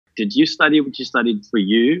did you study what you studied for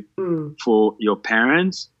you, for your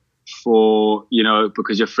parents,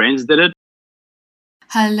 because your friends did it?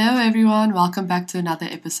 Hello everyone, welcome back to another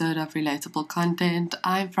episode of Relatable Content.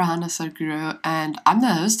 I'm Farhana Sarguro and I'm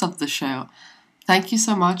the host of the show. Thank you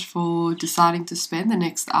so much for deciding to spend the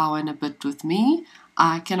next hour and a bit with me.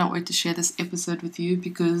 I cannot wait to share this episode with you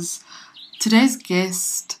because today's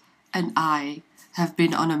guest and I have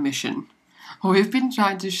been on a mission. We've been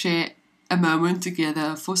trying to share a moment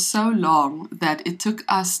together for so long that it took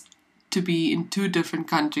us to be in two different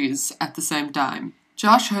countries at the same time.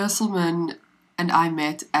 Josh Herselman and I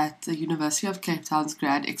met at the University of Cape Town's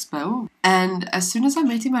Grad Expo. And as soon as I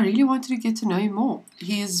met him, I really wanted to get to know him more.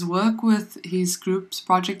 His work with his group's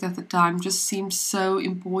project at the time just seemed so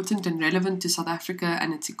important and relevant to South Africa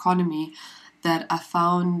and its economy that I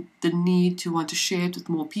found the need to want to share it with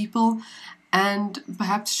more people and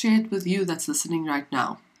perhaps share it with you that's listening right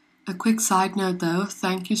now. A quick side note though,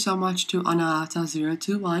 thank you so much to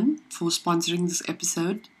Anahata021 for sponsoring this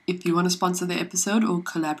episode. If you want to sponsor the episode or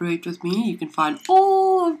collaborate with me, you can find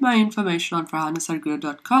all of my information on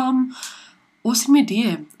farhanasarguro.com or send me a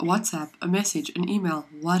DM, a WhatsApp, a message, an email,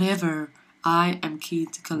 whatever. I am keen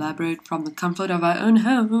to collaborate from the comfort of our own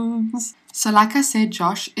homes. So like I said,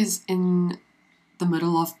 Josh is in the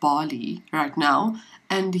middle of Bali right now,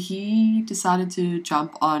 and he decided to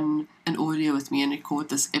jump on an audio with me and record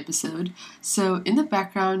this episode. So in the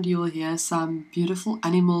background, you will hear some beautiful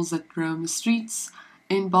animals that roam the streets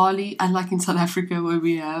in Bali, unlike in South Africa where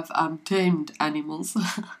we have tamed animals.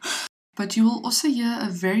 But you will also hear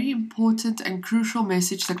a very important and crucial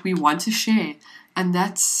message that we want to share, and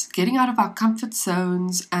that's getting out of our comfort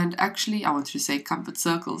zones and actually, I want to say comfort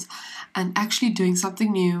circles, and actually doing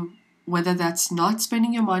something new, whether that's not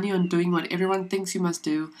spending your money on doing what everyone thinks you must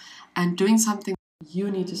do and doing something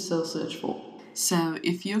you need to still search for. So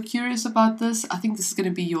if you're curious about this, I think this is going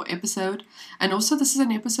to be your episode. And also this is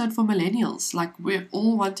an episode for millennials. Like we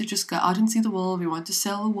all want to just go out and see the world. We want to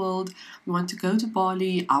sell the world. We want to go to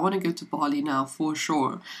Bali. I want to go to Bali now for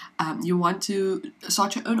sure. You want to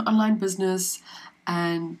start your own online business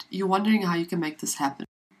and you're wondering how you can make this happen.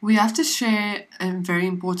 We have to share a very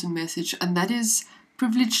important message, and that is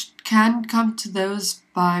privilege can come to those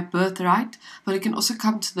by birthright, but it can also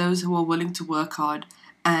come to those who are willing to work hard.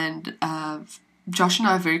 And Josh and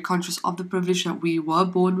I are very conscious of the privilege that we were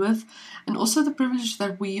born with, and also the privilege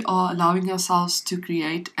that we are allowing ourselves to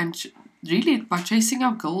create, and really by chasing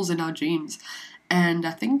our goals and our dreams. And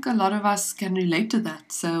I think a lot of us can relate to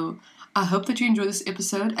that. So I hope that you enjoy this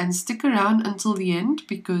episode and stick around until the end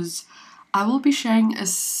because I will be sharing a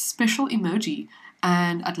special emoji,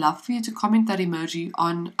 and I'd love for you to comment that emoji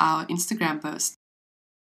on our Instagram post.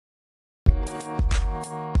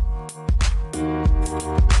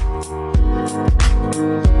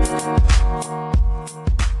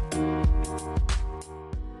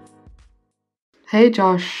 Hey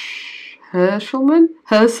Josh Herselman?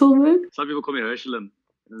 Some people call me Herschelem,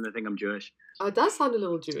 and they think I'm Jewish. Oh, it does sound a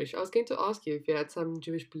little Jewish. I was going to ask you if you had some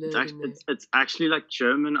Jewish blood in there. It's actually like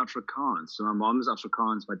German Afrikaans. So my mom's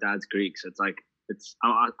Afrikaans, my dad's Greek. So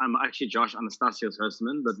I'm actually Josh Anastasios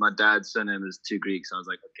Herselman, but my dad's surname is too Greek. So I was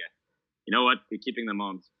like, okay, you know what? We're keeping the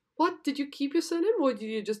moms. What? Did you keep your surname or did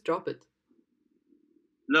you just drop it?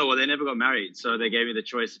 No, well, they never got married. So they gave me the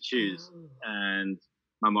choice to choose. And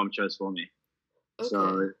my mom chose for me. Okay.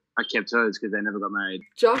 So I kept hers because they never got married.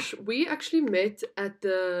 Josh, we actually met at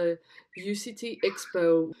the UCT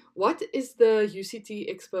Expo. What is the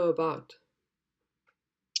UCT Expo about?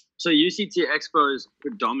 So UCT Expo is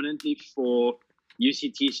predominantly for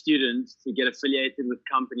UCT students to get affiliated with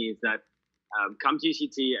companies that come to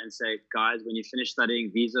UCT and say, guys, when you finish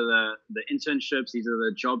studying, these are the internships, these are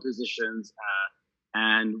the job positions.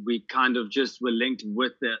 And we kind of just were linked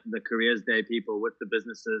with the Careers Day people, with the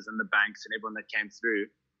businesses and the banks and everyone that came through.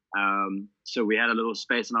 So we had a little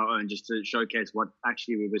space on our own just to showcase what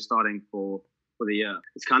actually we were starting for the year.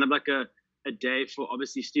 It's kind of like a day for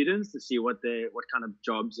obviously students to see what kind of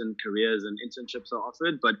jobs and careers and internships are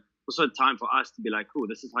offered, but also time for us to be like, cool,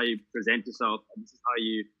 this is how you present yourself. And this is how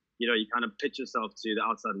you kind of pitch yourself to the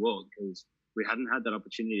outside world, because we hadn't had that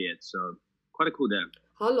opportunity yet. So quite a cool day.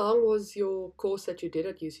 How long was your course that you did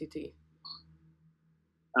at UCT?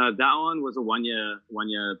 That one was a one year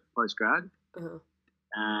postgrad. Uh-huh.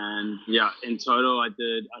 And yeah, in total, I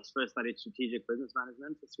first studied strategic business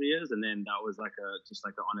management for 3 years, and then that was just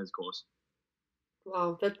like an honors course.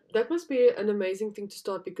 Wow, that must be an amazing thing to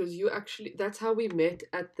start, because that's how we met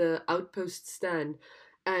at the Outpost stand,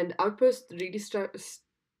 and Outpost really struck me.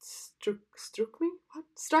 What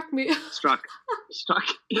struck me? Struck.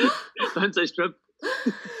 Don't say strip.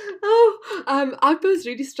 Outpost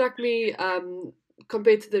really struck me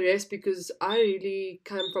compared to the rest, because I really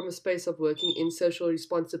come from a space of working in social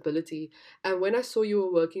responsibility. And when I saw you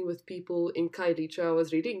were working with people in Kailicha, I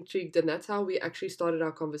was really intrigued, and that's how we actually started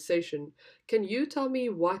our conversation. Can you tell me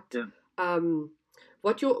Yeah. um,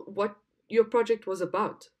 what your project was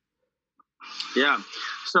about? Yeah.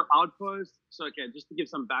 So Outpost. So okay, just to give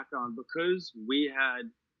some background, because we had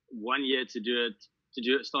 1 year to do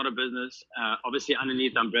it, start a business. Obviously,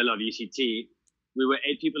 underneath the umbrella of UCT, we were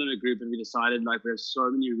 8 people in a group, and we decided like we have so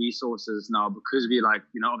many resources now because we like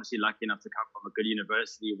obviously lucky enough to come from a good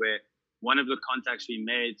university where one of the contacts we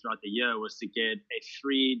made throughout the year was to get a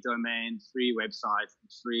free domain, free website,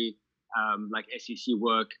 free like SEC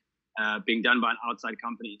work being done by an outside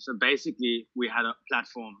company. So basically, we had a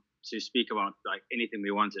platform to speak about like anything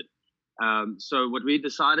we wanted. So what we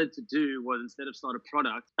decided to do was, instead of start a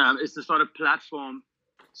product, is to start a platform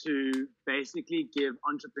to basically give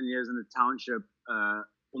entrepreneurs in the township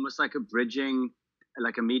almost like a bridging,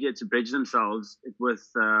 like a media to bridge themselves with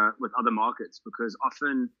other markets. Because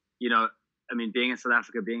often, I mean, being in South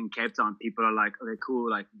Africa, being in Cape Town, people are like, okay,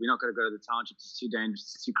 cool, like we're not going to go to the townships, it's too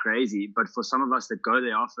dangerous, it's too crazy. But for some of us that go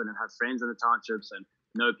there often and have friends in the townships and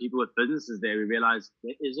know people with businesses there, we realize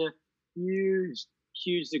there is a huge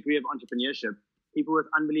degree of entrepreneurship. People with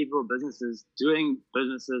unbelievable businesses doing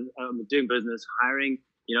business, hiring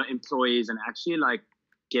employees, and actually like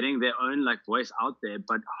getting their own like voice out there.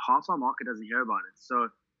 But half our market doesn't hear about it. So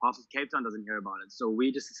half of Cape Town doesn't hear about it. So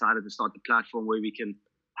we just decided to start the platform where we can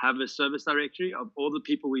have a service directory of all the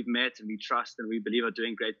people we've met and we trust and we believe are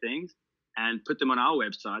doing great things, and put them on our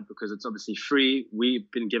website because it's obviously free. We've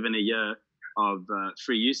been given a year of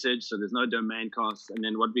free usage, so there's no domain costs. And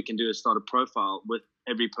then what we can do is start a profile with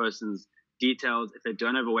every person's details. If they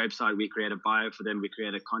don't have a website, we create a bio for them, we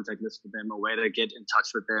create a contact list for them, a way to get in touch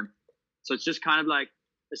with them. So it's just kind of like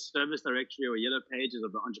a service directory or yellow pages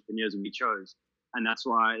of the entrepreneurs we chose. And that's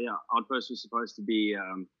why Outpost was supposed to be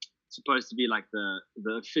like the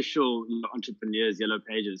official entrepreneurs yellow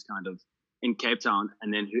pages kind of in Cape Town.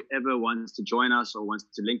 And then whoever wants to join us or wants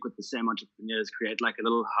to link with the same entrepreneurs, create like a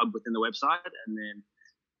little hub within the website, and then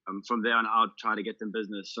from there on out try to get them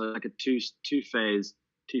business. So like a two phase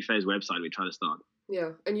website we try to start.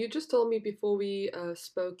 Yeah, and you just told me before we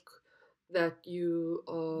spoke that you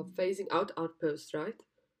are phasing out Outpost, right?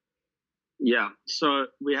 Yeah. So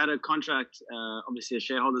we had a contract, obviously a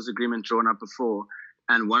shareholders agreement drawn up before.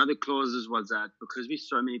 And one of the clauses was that because we're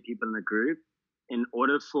so many people in the group, in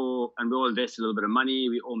order for, and we all invested a little bit of money,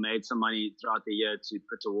 we all made some money throughout the year to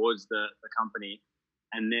put towards the company.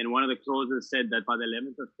 And then one of the clauses said that by the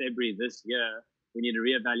 11th of February this year, we need to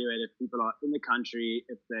reevaluate if people are in the country,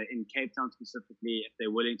 if they're in Cape Town specifically, if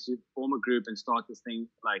they're willing to form a group and start this thing,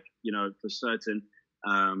 like, for certain,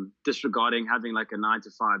 disregarding having like a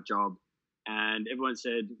 9-to-5 job. And everyone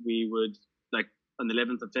said we would, like, on the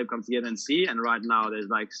 11th of Feb come together and see. And right now there's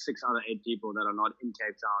like 6 other 8 people that are not in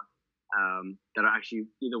Cape Town, that are actually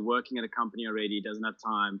either working at a company already, doesn't have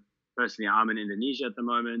time. Personally, I'm in Indonesia at the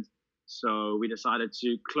moment. So we decided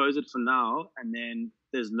to close it for now. And then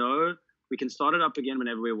we can start it up again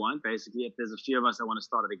whenever we want. Basically, if there's a few of us that want to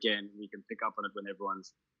start it again, we can pick up on it when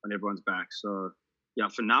everyone's back. So yeah,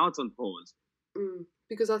 for now it's on pause.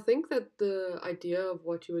 Because I think that the idea of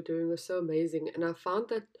what you were doing was so amazing, and I found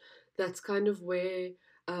that that's kind of where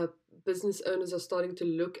business owners are starting to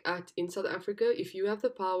look at in South Africa. If you have the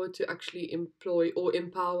power to actually employ or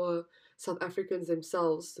empower South Africans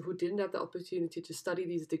themselves who didn't have the opportunity to study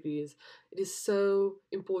these degrees, it is so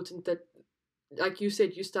important that, like you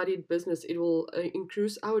said, you studied business. It will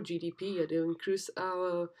increase our GDP. It will increase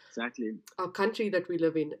our country that we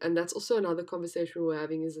live in. And that's also another conversation we're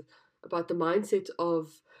having, is about the mindset of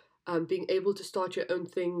being able to start your own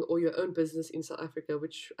thing or your own business in South Africa,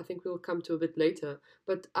 which I think we'll come to a bit later.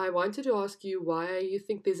 But I wanted to ask you why you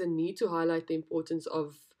think there's a need to highlight the importance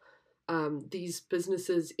of these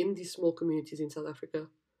businesses in these small communities in South Africa.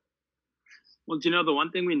 Well, the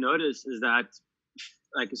one thing we notice is that,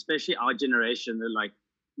 like, especially our generation, they're like,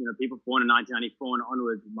 people born in 1994 and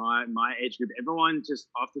onwards, my age group, everyone just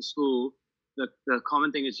after school, the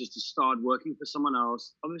common thing is just to start working for someone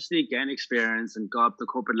else, obviously gain experience and go up the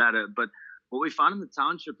corporate ladder. But what we found in the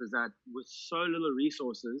township is that with so little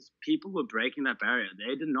resources, people were breaking that barrier.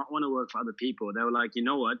 They did not want to work for other people. They were like, you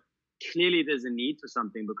know what? Clearly there's a need for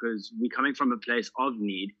something because we're coming from a place of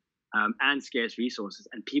need. And scarce resources,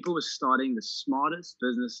 and people were starting the smartest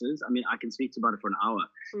businesses. I mean, I can speak about it for an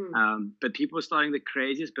hour, but people were starting the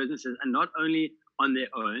craziest businesses, and not only on their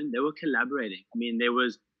own, they were collaborating. I mean, there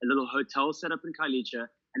was a little hotel set up in Kailicha,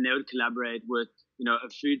 and they would collaborate with, a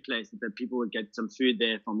food place that people would get some food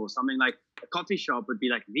there from, or something like a coffee shop would be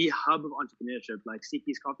like the hub of entrepreneurship, like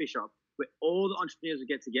Siki's coffee shop where all the entrepreneurs would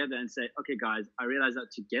get together and say, okay, guys, I realize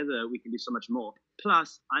that together we can do so much more.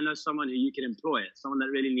 Plus, I know someone who you can employ, someone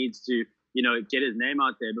that really needs to, get his name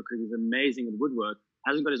out there because he's amazing at woodwork,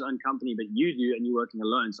 hasn't got his own company, but you do, and you're working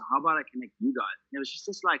alone. So how about I connect you guys? And it was just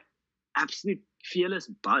this like absolute fearless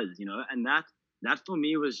buzz, and that for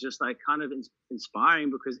me was just like kind of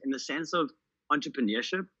inspiring, because in the sense of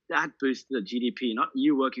entrepreneurship, that boosts the GDP, not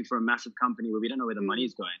you working for a massive company where we don't know where the money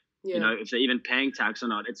is going. Yeah. If they're even paying tax or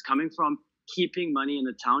not. It's coming from keeping money in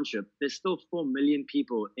the township. There's still 4 million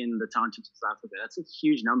people in the townships of South Africa. That's a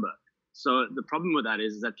huge number. So the problem with that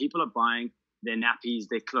is that people are buying their nappies,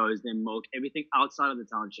 their clothes, their milk, everything outside of the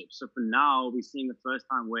township. So for now, we're seeing the first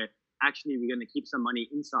time where actually we're going to keep some money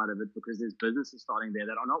inside of it, because there's businesses starting there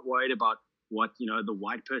that are not worried about what, the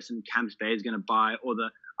white person in Camps Bay is going to buy, or the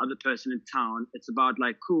other person in town. It's about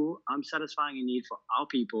like, cool, I'm satisfying a need for our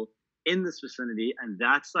people in this vicinity. And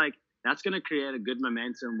that's going to create a good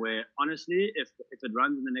momentum where, honestly, if it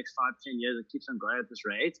runs in the next 5-10 years, it keeps on going at this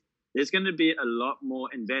rate, there's going to be a lot more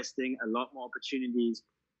investing, a lot more opportunities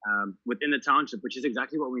within the township, which is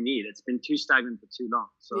exactly what we need. It's been too stagnant for too long.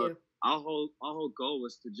 So our whole goal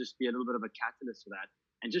was to just be a little bit of a catalyst for that,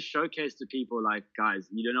 and just showcase to people like, guys,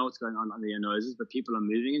 you don't know what's going on under your noses, but people are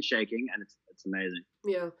moving and shaking, and it's amazing.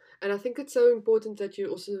 Yeah, and I think it's so important that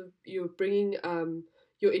you're bringing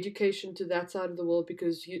your education to that side of the world,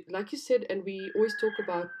 because you, like you said, and we always talk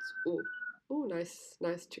about. Oh,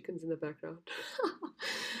 nice chickens in the background.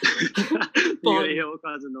 You're gonna hear all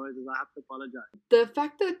kinds of noises. I have to apologize. The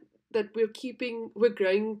fact that we're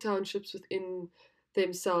growing townships within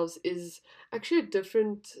themselves is actually a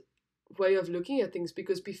different way of looking at things,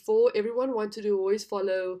 because before, everyone wanted to always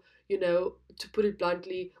follow, to put it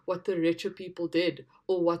bluntly, what the richer people did,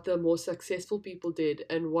 or what the more successful people did,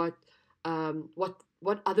 and what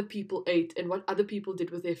other people ate, and what other people did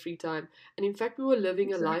with their free time. And in fact, we were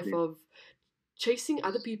living a life of chasing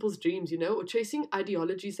other people's dreams, or chasing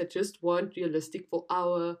ideologies that just weren't realistic for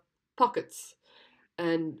our pockets.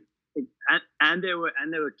 And they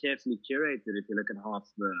were carefully curated. If you look at half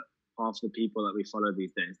the people that we follow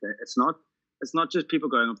these days, it's not just people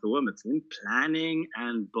going off the whim. It's in planning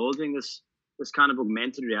and building this kind of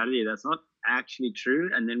augmented reality that's not actually true.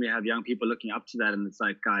 And then we have young people looking up to that, and it's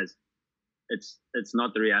like, guys, it's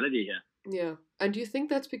not the reality here. Yeah. And do you think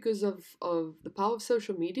that's because of the power of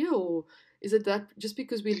social media, or is it that just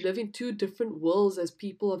because we live in two different worlds as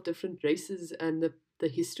people of different races, and the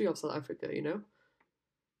history of South Africa,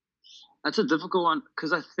 That's a difficult one,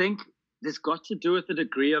 because I think there's got to do with the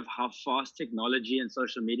degree of how fast technology and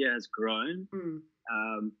social media has grown.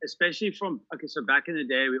 Especially so back in the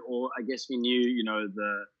day, we knew,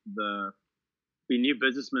 we knew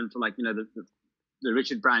businessmen for like, the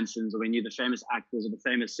Richard Bransons, or we knew the famous actors or the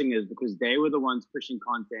famous singers, because they were the ones pushing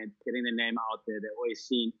content, getting their name out there. They're always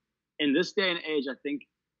seen. In this day and age, I think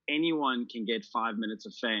anyone can get 5 minutes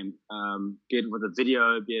of fame, be it with a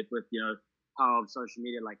video, be it with, power of social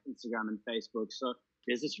media like Instagram and Facebook. So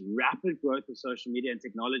there's this rapid growth of social media and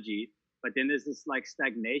technology, but then there's this like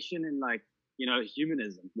stagnation in like,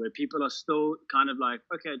 humanism, where people are still kind of like,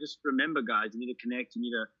 okay, just remember, guys, you need to connect, you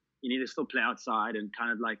need to still play outside, and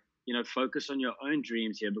kind of like, focus on your own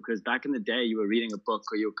dreams here. Because back in the day, you were reading a book,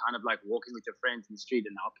 or you were kind of like walking with your friends in the street,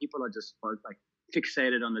 and now people are just like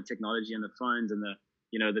fixated on the technology and the phones and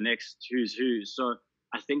the next who's who. So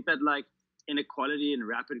I think that like inequality and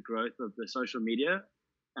rapid growth of the social media,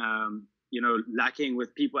 lacking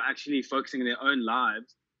with people actually focusing on their own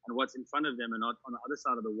lives and what's in front of them, and not on the other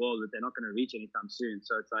side of the world that they're not going to reach anytime soon.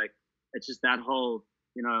 So it's like, it's just that whole,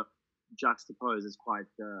 juxtapose is quite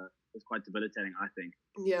debilitating, I think.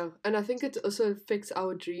 Yeah, and I think it also affects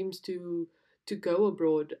our dreams to go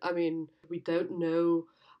abroad. I mean, we don't know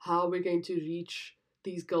how we're going to reach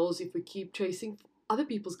these goals if we keep chasing other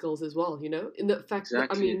people's goals as well, in the fact that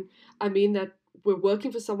I mean that we're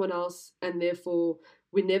working for someone else, and therefore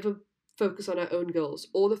we never focus on our own goals,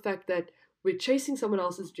 or the fact that we're chasing someone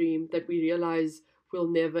else's dream that we realize we'll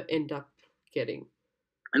never end up getting.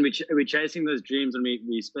 And we're chasing those dreams, and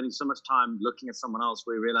we're spending so much time looking at someone else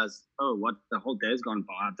where we realize, oh, what, the whole day's gone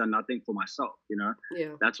by. I've done nothing for myself,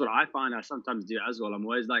 Yeah. That's what I find I sometimes do as well. I'm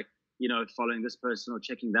always like, following this person or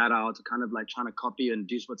checking that out, or kind of like trying to copy and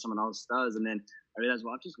do what someone else does. And then I realize,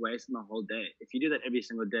 well, I've just wasted my whole day. If you do that every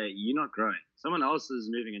single day, you're not growing. Someone else is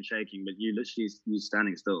moving and shaking, but you're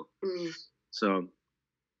standing still. So.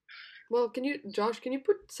 Well, Josh, can you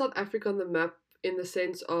put South Africa on the map in the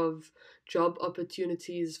sense of job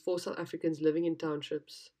opportunities for South Africans living in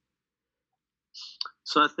townships?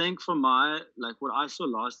 So I think for what I saw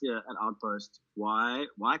last year at Outpost, why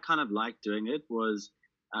I kind of liked doing it was,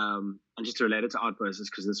 and just to relate it to Outposts,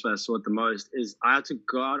 because this is where I saw it the most, is I had to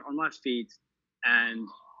go out on my feet and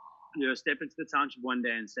step into the township one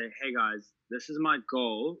day and say, hey guys, this is my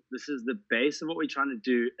goal. This is the base of what we're trying to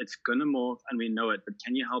do. It's gonna morph and we know it, but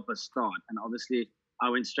can you help us start? And obviously I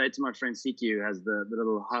went straight to my friend Siki, who has the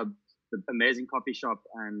little hub, the amazing coffee shop,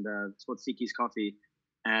 and it's called Siki's Coffee.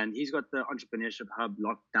 And he's got the entrepreneurship hub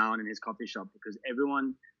locked down in his coffee shop, because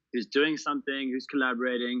everyone who's doing something, who's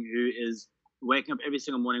collaborating, who is waking up every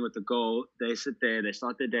single morning with a goal, they sit there, they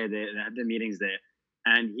start their day there, they have their meetings there.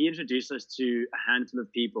 And he introduced us to a handful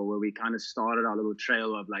of people where we kind of started our little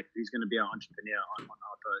trail of like, who's going to be our entrepreneur on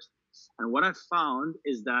Outpost. And what I found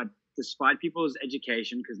is that despite people's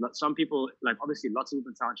education, because some people, like obviously lots of people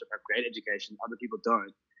in township have great education, other people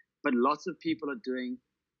don't, but lots of people are doing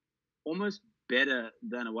almost better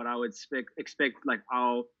than what I would expect like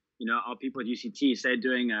our people at UCT, say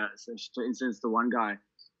doing, for instance, the one guy,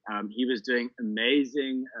 he was doing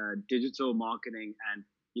amazing digital marketing, and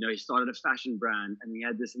he started a fashion brand, and he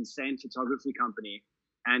had this insane photography company,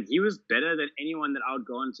 and he was better than anyone that I would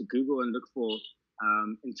go on to Google and look for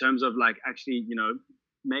in terms of like actually,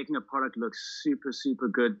 making a product look super, super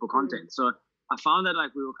good for content. So I found that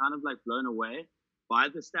like we were kind of like blown away by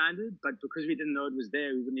the standard, but because we didn't know it was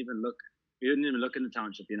there, we didn't even look in the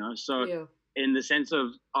township, So Yeah. in the sense of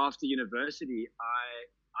after university,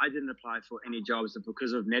 I didn't apply for any jobs, but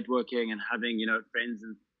because of networking and having, friends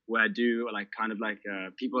and where I do like kind of like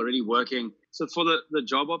people already working. So for the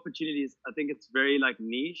job opportunities, I think it's very like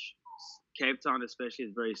niche. Cape Town especially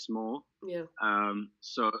is very small. Yeah.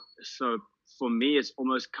 So for me, it's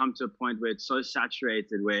almost come to a point where it's so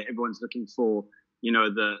saturated, where everyone's looking for,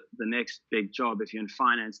 the next big job. If you're in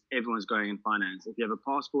finance, everyone's going in finance. If you have a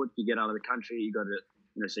passport, you get out of the country, you got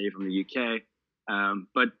to, say you're from the UK.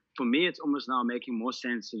 But for me, it's almost now making more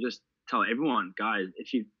sense to just tell everyone, guys,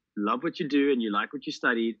 if you love what you do and you like what you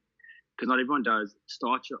studied, because not everyone does,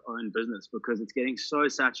 start your own business, because it's getting so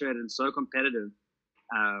saturated and so competitive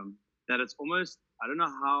that it's almost, I don't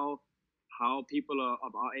know how people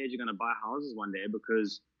of our age are going to buy houses one day,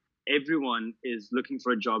 because everyone is looking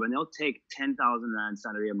for a job and they'll take 10,000 Rand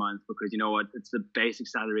salary a month, because you know what, it's the basic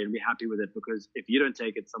salary and be happy with it, because if you don't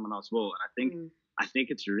take it, someone else will. And I think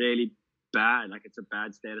it's really bad. Like it's a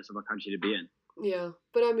bad status of a country to be in. Yeah,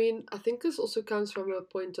 but I mean, I think this also comes from a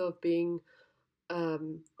point of being,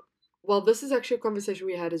 well, this is actually a conversation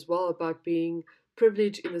we had as well about being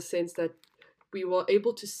privileged in the sense that we were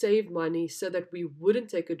able to save money so that we wouldn't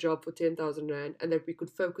take a job for 10,000 Rand and that we could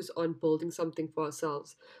focus on building something for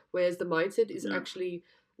ourselves. Whereas the mindset is actually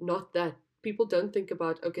not that. People don't think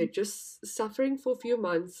about, okay, just suffering for a few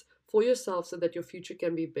months for yourself so that your future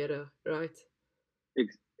can be better, right?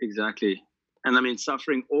 Exactly. And I mean,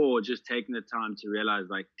 suffering or just taking the time to realize,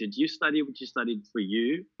 like, did you study what you studied for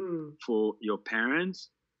you, for your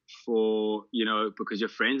parents, for, because your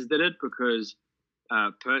friends did it? Because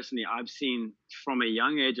personally, I've seen from a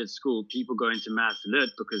young age at school, people go into maths lit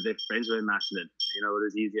because their friends were in maths lit. It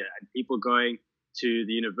was easier. And people going to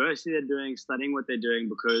the university they're studying what they're doing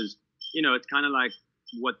because, it's kind of like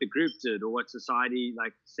what the group did or what society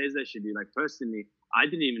like says they should do. Like personally, I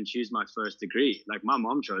didn't even choose my first degree. Like my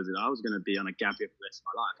mom chose it. I was going to be on a gap year for the rest of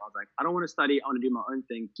my life. I was like, I don't want to study. I want to do my own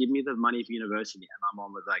thing. Give me the money for university. And my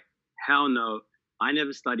mom was like, hell no. I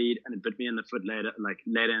never studied, and it bit me in the foot later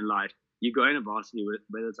in life. You go into varsity,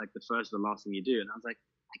 whether it's like the first or the last thing you do. And I was like,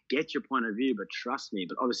 I get your point of view, but trust me.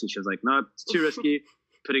 But obviously she was like, no, it's too risky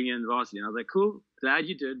putting you in varsity. And I was like, cool, glad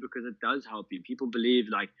you did, because it does help you. People believe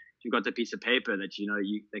like you've got the piece of paper that,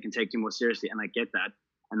 they can take you more seriously. And I get that.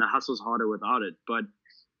 And the hustle's harder without it. But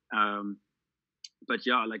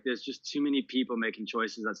yeah, like there's just too many people making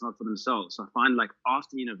choices that's not for themselves. So I find like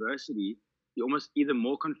after university, you're almost either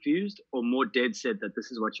more confused or more dead set that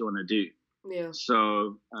this is what you want to do. Yeah.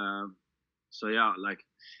 So yeah, like,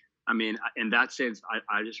 I mean, in that sense,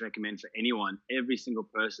 I just recommend for anyone, every single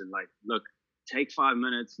person, like, look, take 5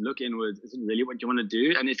 minutes, look inwards. Is it really what you want to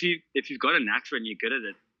do? And if you've got a knack for it and you're good at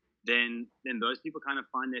it, then those people kind of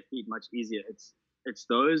find their feet much easier. It's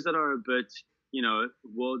those that are a bit,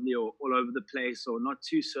 worldly or all over the place or not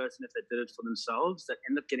too certain if they did it for themselves that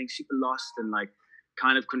end up getting super lost and like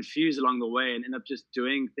kind of confused along the way and end up just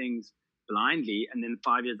doing things blindly. And then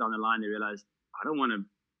 5 years down the line, they realize, I don't want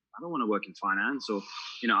to work in finance, or,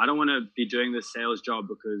 I don't want to be doing this sales job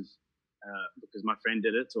because my friend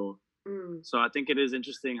did it. Or so I think it is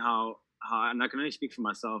interesting how, and I can only speak for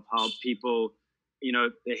myself, how people,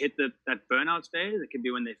 they hit that burnout phase. It can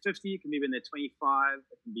be when they're 50, it can be when they're 25,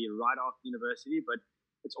 it can be right after university. But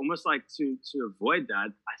it's almost like to avoid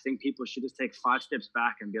that, I think people should just take 5 steps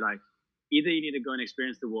back and be like, either you need to go and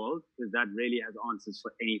experience the world, because that really has answers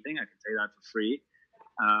for anything. I can tell you that for free.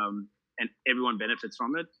 and everyone benefits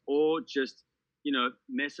from it, or just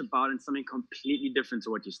mess about in something completely different to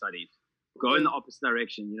what you studied. Go in the opposite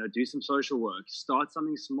direction. Do some social work, start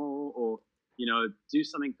something small, or do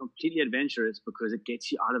something completely adventurous, because it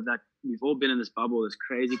gets you out of that. We've all been in this bubble, this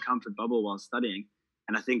crazy comfort bubble while studying,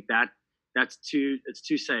 and I think it's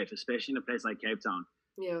too safe, especially in a place like Cape Town.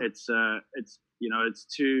 Yeah. It's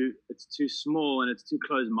too small, and it's too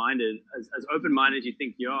closed-minded. As open-minded as you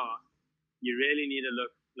think you are, you really need to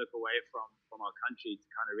look away from our country to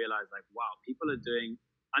kind of realize, like, wow, people are doing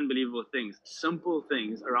unbelievable things, simple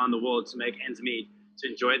things around the world to make ends meet, to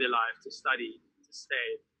enjoy their life, to study, to stay.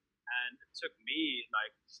 And it took me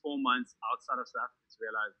like 4 months outside of South Africa to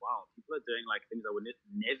realize, wow, people are doing like things I would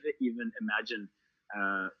never even imagine,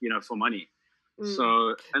 for money.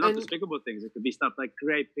 So, and not despicable things. It could be stuff like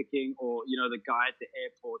grape picking, or the guy at the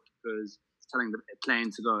airport because telling the plane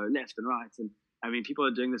to go left and right. And I mean, people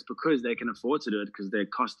are doing this because they can afford to do it, because their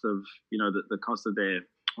cost of the cost of their,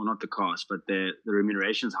 well, not the cost, but the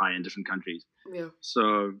remuneration is high in different countries. Yeah.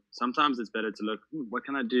 So sometimes it's better to look, what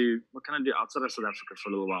can I do outside of South Africa for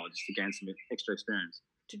a little while, just to gain some extra experience.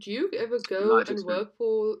 Did you ever go and work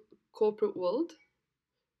for corporate world?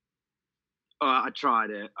 I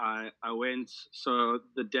tried it. I went. So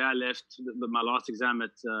the day I left my last exam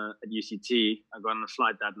at UCT, I got on a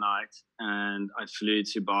flight that night and I flew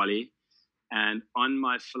to Bali. And on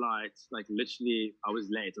my flight, like literally, I was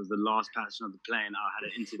late. I was the last passenger on the plane. I had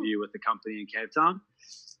an interview with the company in Cape Town.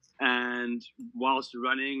 And whilst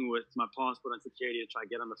running with my passport and security to try to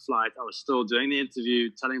get on the flight, I was still doing the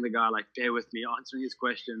interview, telling the guy, like, bear with me, answering his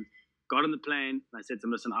questions. Got on the plane, and I said to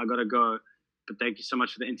him, listen, I got to go, but thank you so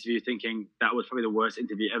much for the interview, thinking that was probably the worst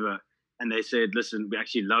interview ever. And they said, listen, we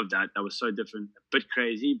actually loved that. That was so different, a bit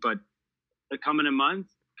crazy, but come in a month,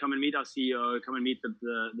 come and meet our CEO, come and meet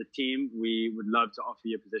the team. We would love to offer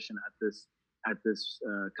you a position at this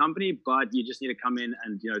company, but you just need to come in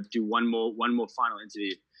and do one more final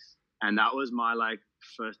interview. And that was my like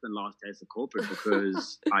first and last taste of corporate,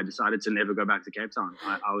 because I decided to never go back to Cape Town.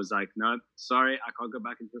 I was like, no, sorry, I can't go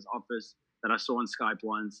back into this office that I saw on Skype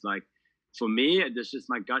once. Like, for me, this just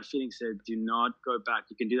my gut feeling said, do not go back.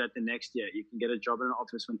 You can do that the next year. You can get a job in an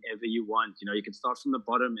office whenever you want. You can start from the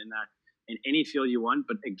bottom in any field you want.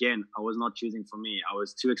 But again, I was not choosing for me. I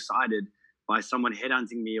was too excited by someone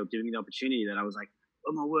headhunting me or giving me the opportunity that I was like,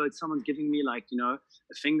 oh my word, someone's giving me like, a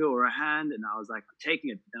finger or a hand. And I was like, I'm taking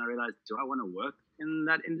it. Then I realized, do I want to work in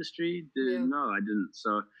that industry? No, I didn't.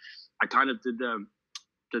 So I kind of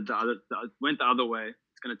went the other way.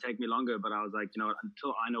 It's going to take me longer, but I was like,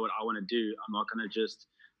 until I know what I want to do, I'm not going to just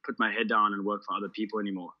put my head down and work for other people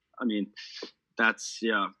anymore. I mean, that's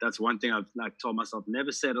one thing I've like told myself,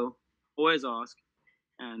 never settle, always ask,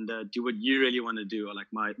 and do what you really want to do, are like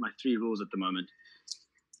my 3 rules at the moment.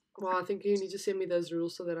 Well, I think you need to send me those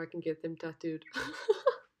rules so that I can get them tattooed.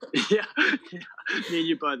 yeah. Me and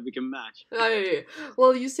you both, we can match. Oh, yeah.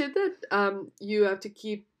 Well, you said that you have to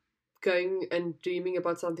keep going and dreaming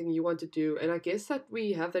about something you want to do, and I guess that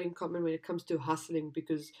we have that in common when it comes to hustling,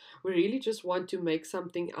 because we really just want to make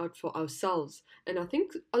something out for ourselves. And I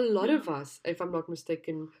think a lot of us, if I'm not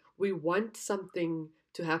mistaken, we want something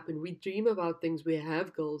to happen. We dream about things, we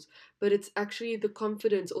have goals, but it's actually the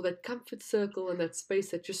confidence or that comfort circle and that space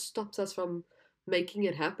that just stops us from making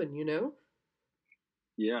it happen,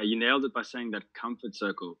 Yeah, you nailed it by saying that comfort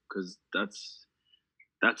circle, because that's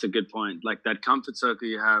a good point. Like that comfort circle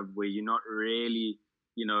you have where you're not really,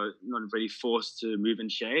 not really forced to move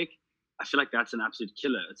and shake. I feel like that's an absolute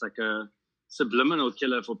killer. It's like a subliminal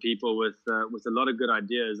killer for people with a lot of good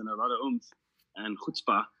ideas and a lot of oomph and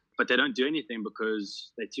chutzpah, but they don't do anything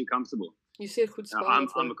because they're too comfortable. You said chutzpah.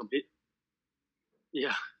 I'm a complete.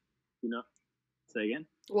 Yeah, say again.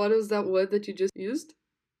 What is that word that you just used?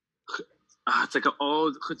 It's like an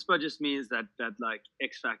old chutzpah. Just means that like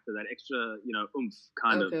X factor, that extra oomph,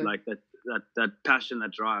 kind of like that passion,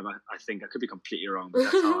 that drive. I think I could be completely wrong, but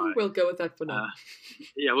that's how we'll go with that for now.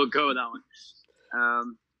 Yeah, we'll go with that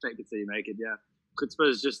one. Take it till you make it. Yeah, chutzpah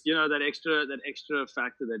is just that extra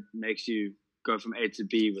factor that makes you go from A to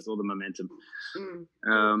B with all the momentum.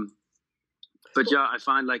 But yeah, I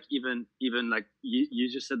find like even like you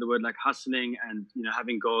just said the word like hustling and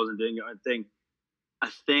having goals and doing your own thing. I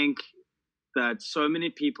think that so many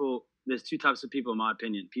people, there's 2 types of people in my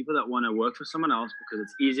opinion. People that want to work for someone else because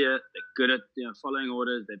it's easier, they're good at following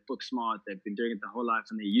orders, they're book smart, they've been doing it their whole life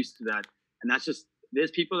and they're used to that. And that's just,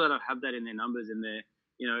 there's people that have that in their numbers, in their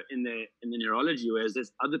in the neurology, whereas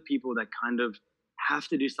there's other people that kind of have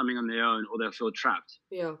to do something on their own or they'll feel trapped.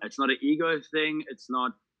 Yeah, it's not an ego thing.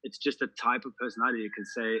 It's just a type of personality. You can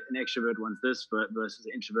say an extrovert wants this versus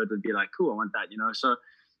an introvert would be like, cool, I want that. So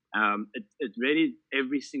It really,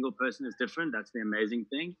 every single person is different. That's the amazing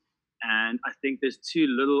thing. And I think there's too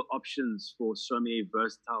little options for so many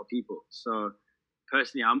versatile people. So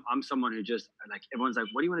personally, I'm someone who just like, everyone's like,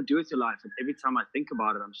 what do you want to do with your life? And every time I think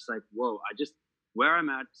about it, I'm just like, whoa, where I'm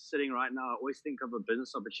at sitting right now, I always think of a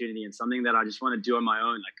business opportunity and something that I just want to do on my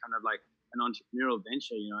own, like kind of like an entrepreneurial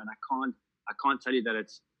venture, and I can't tell you that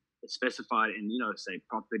it's specified in, say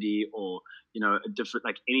property or, a different,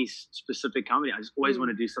 like any specific company. I just always want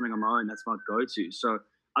to do something on my own. That's my go-to. So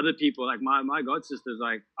other people, like my god sister's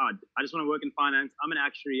like, oh, I just want to work in finance. I'm an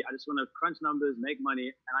actuary. I just want to crunch numbers, make money.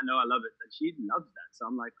 And I know I love it. And she loves that. So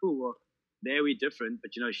I'm like, cool, well, there we different.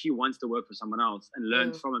 But, she wants to work for someone else and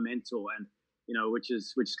learn from a mentor, and, which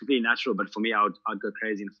is completely natural. But for me, I'd go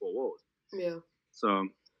crazy in four walls. Yeah. So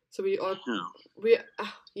you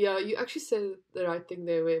actually said the right thing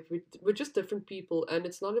there. We're just different people, and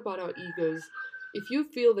it's not about our egos. If you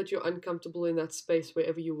feel that you're uncomfortable in that space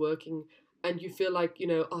wherever you're working, and you feel like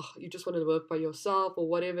you just want to work by yourself or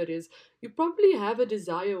whatever it is, you probably have a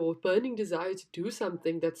desire or burning desire to do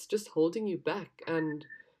something that's just holding you back, and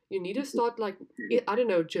you need to start, like, I don't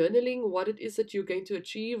know, journaling what it is that you're going to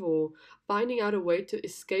achieve, or finding out a way to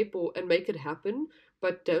escape and make it happen.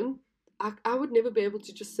 But I would never be able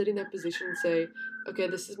to just sit in that position and say, okay,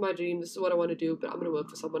 this is my dream, this is what I want to do, but I'm going to work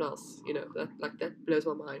for someone else. That blows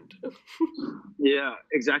my mind. Yeah,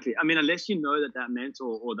 exactly. I mean, unless you know that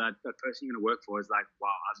mentor or that person you're going to work for is like, wow,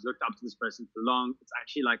 I've looked up to this person for long. It's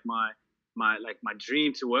actually like my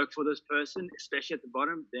dream to work for this person, especially at the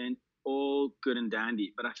bottom, then all good and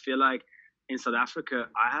dandy. But I feel like in South Africa,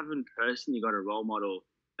 I haven't personally got a role model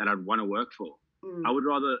that I'd want to work for. I would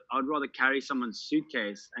rather carry someone's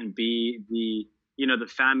suitcase and be the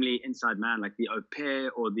family inside man, like the au pair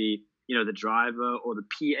or the the driver or the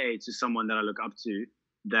PA to someone that I look up to,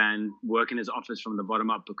 than work in his office from the bottom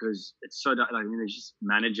up, because it's so, like, there's just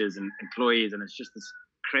managers and employees, and it's just this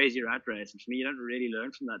crazy rat race. And for me, you don't really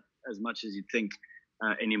learn from that as much as you think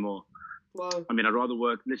anymore. Wow. I mean, I'd rather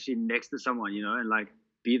work literally next to someone, and like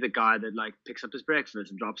be the guy that like picks up his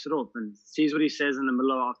breakfast and drops it off and sees what he says in the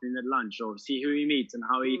middle of the afternoon at lunch, or see who he meets and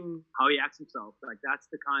how he acts himself. Like that's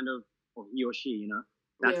the kind of, or he or she,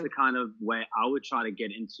 that's the kind of way I would try to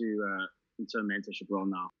get into a mentorship role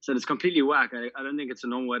now. So it's completely whack. I don't think it's a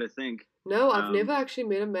normal way to think. No, I've never actually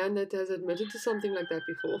met a man that has admitted to something like that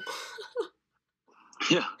before.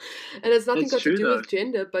 Yeah. And it's nothing got to do with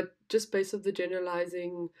gender, but just based on the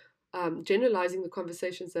generalizing the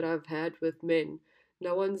conversations that I've had with men.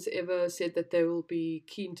 No one's ever said that they will be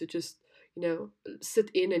keen to just, sit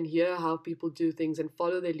in and hear how people do things and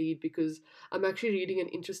follow their lead, because I'm actually reading an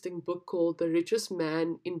interesting book called The Richest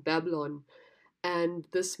Man in Babylon. And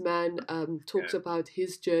this man talks about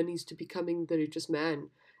his journeys to becoming the richest man.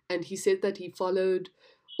 And he said that he followed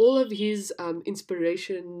all of his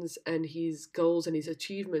inspirations and his goals and his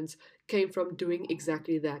achievements came from doing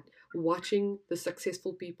exactly that. Watching the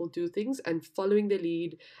successful people do things and following their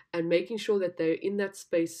lead and making sure that they're in that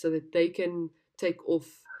space so that they can take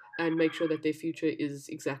off and make sure that their future is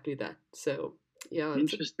exactly that. So, yeah.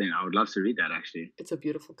 Interesting. I would love to read that, actually. It's a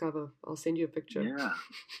beautiful cover. I'll send you a picture. Yeah.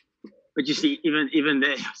 But you see, even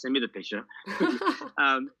there, send me the picture.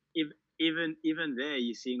 Even there,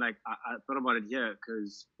 you see, like, I thought about it here,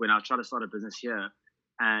 because when I tried to start a business here,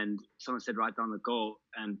 and someone said, write down the goal.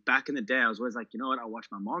 And back in the day, I was always like, you know what? I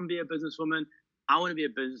watched my mom be a businesswoman. I want to be a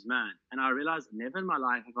businessman. And I realized never in my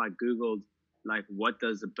life have I Googled, like, what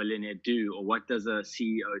does a billionaire do, or what does a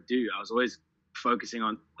CEO do? I was always focusing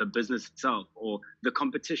on the business itself or the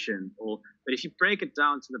competition. But if you break it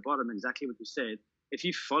down to the bottom, exactly what you said, if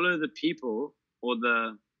you follow the people or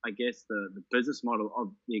the business model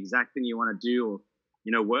of the exact thing you want to do,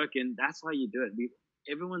 or, work in, that's how you do it.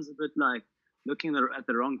 Everyone's a bit like looking at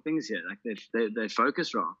the wrong things here. Like they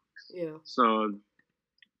focus wrong. Yeah. So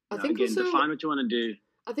I think again, also, define what you want to do.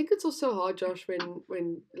 I think it's also hard, Josh,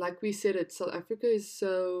 when like we said it, South Africa is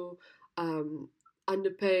so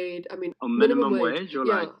underpaid. I mean, minimum wage or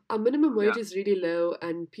our minimum wage is really low,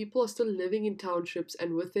 and people are still living in townships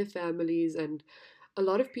and with their families, and a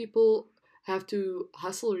lot of people have to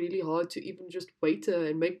hustle really hard to even just waiter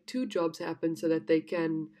and make 2 jobs happen so that they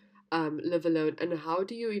can live alone. And how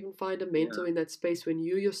do you even find a mentor in that space when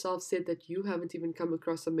you yourself said that you haven't even come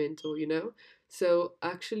across a mentor, So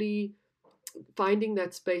actually finding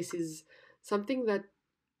that space is something that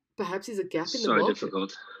perhaps is a gap in the market. So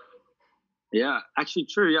difficult. Yeah, actually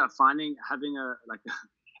true. Yeah, having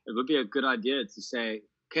it would be a good idea to say,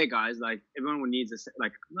 okay, guys, like everyone needs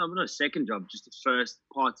not a second job, just a first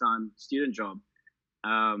part-time student job.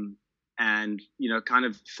 And, kind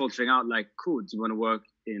of filtering out, like, cool, do you want to work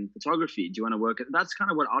in photography? Do you want to work that's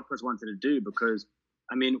kind of what Outpost wanted to do, because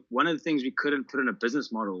I mean, one of the things we couldn't put in a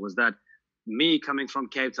business model was that me coming from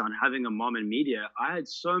Cape Town, having a mom in media, I had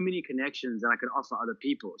so many connections that I could offer other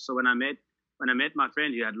people. So when I met my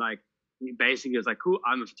friend who had like, basically was like, cool,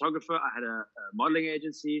 I'm a photographer. I had a modeling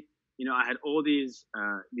agency. You know, I had all these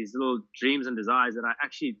little dreams and desires that I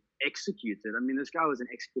actually executed. I mean, this guy was an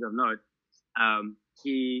executor of note.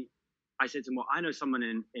 I said to him, well, I know someone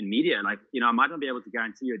in media. Like, you know, I might not be able to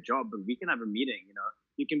guarantee you a job, but we can have a meeting. You know,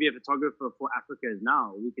 you can be a photographer for Africa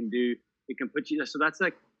Now. We can put you. So that's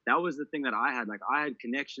like, that was the thing that I had. Like, I had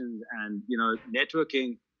connections and, you know,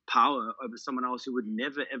 networking power over someone else who would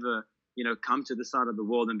never ever, you know, come to this side of the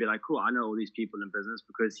world and be like, cool, I know all these people in business,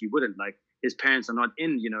 because he wouldn't. Like, his parents are not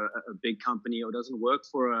in, you know, a big company, or doesn't work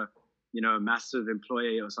for a, you know, a massive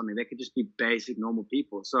employer or something. They could just be basic, normal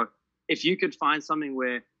people. So if you could find something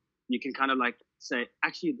where you can kind of like say,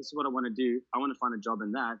 actually, this is what I want to do. I want to find a job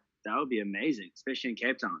in that. That would be amazing, especially in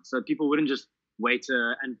Cape Town. So people wouldn't just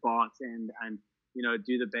waiter and bartend and, you know,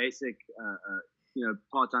 do the basic, you know,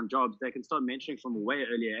 part-time jobs. They can start mentoring from a way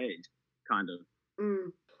earlier age, kind of.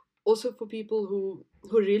 Also for people who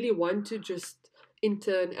really want to just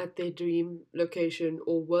intern at their dream location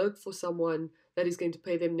or work for someone that is going to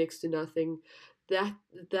pay them next to nothing, that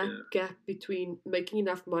gap between making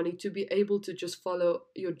enough money to be able to just follow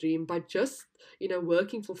your dream by just, you know,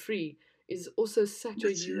 working for free is also such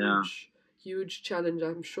a huge challenge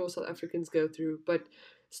I'm sure South Africans go through. But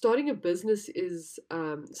starting a business is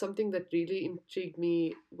something that really intrigued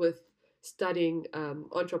me with studying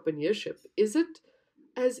entrepreneurship. Is it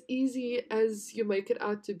as easy as you make it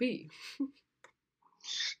out to be?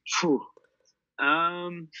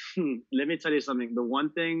 Let me tell you something. The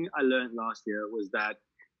one thing I learned last year was that,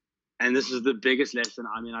 and this is the biggest lesson,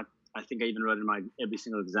 I mean, I think I even wrote in my every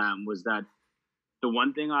single exam, was that the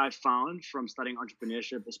one thing I found from studying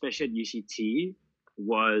entrepreneurship, especially at UCT,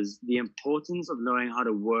 was the importance of knowing how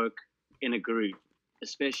to work in a group,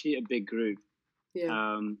 especially a big group.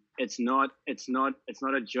 Yeah. It's not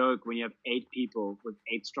a joke when you have 8 people with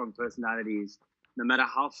 8 strong personalities, no matter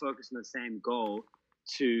how focused on the same goal,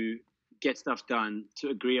 to get stuff done, to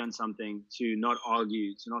agree on something, to not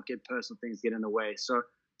argue, to not get personal things get in the way. So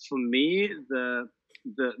for me, the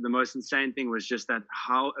most insane thing was just that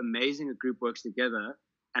how amazing a group works together,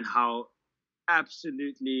 and how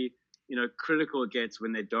absolutely, you know, critical it gets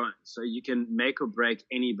when they don't. So you can make or break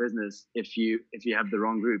any business if you have the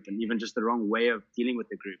wrong group, and even just the wrong way of dealing with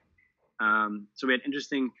the group. So we had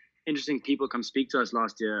interesting people come speak to us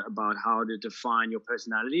last year about how to define your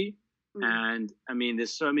personality. And I mean,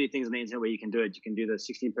 there's so many things on the internet where you can do it. You can do the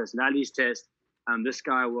 16 personalities test. This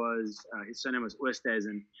guy was, his surname was Oosthuizen,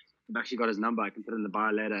 and I've actually got his number. I can put it in the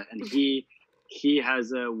bio later. And he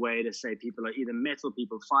has a way to say people are either metal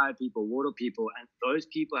people, fire people, water people, and those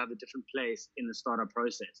people have a different place in the startup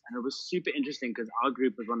process. And it was super interesting because our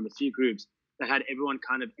group was one of the few groups that had everyone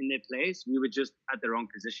kind of in their place. We were just at the wrong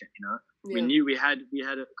position, you know. Yeah. We knew we had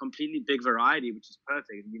a completely big variety, which is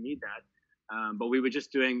perfect. You need that. But we were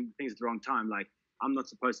just doing things at the wrong time. Like, I'm not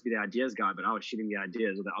supposed to be the ideas guy, but I was shooting the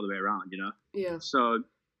ideas, or the other way around, you know? Yeah. So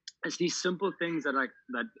it's these simple things that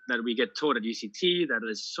we get taught at UCT that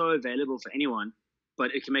is so available for anyone,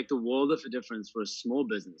 but it can make the world of a difference for a small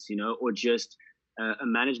business, you know, or just a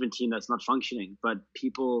management team that's not functioning. But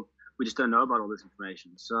people, we just don't know about all this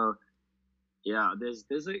information. So yeah, there's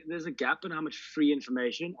a gap in how much free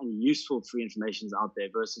information and useful free information is out there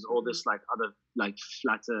versus all this like other like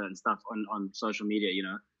flatter and stuff on social media, you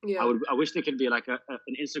know. Yeah. I wish there could be like an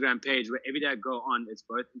Instagram page where every day I go on, it's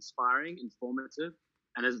both inspiring, informative,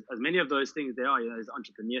 and as many of those things there are, you know, there's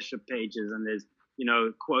entrepreneurship pages and there's, you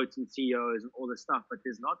know, quotes and CEOs and all this stuff, but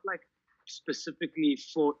there's not like specifically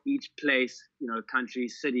for each place, you know, country,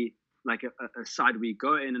 city, like a side we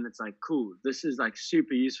go in and it's like, cool, this is like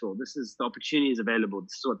super useful. This is the opportunities available.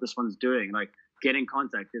 This is what this one's doing. Like, get in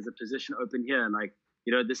contact. There's a position open here. Like,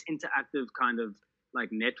 you know, this interactive kind of like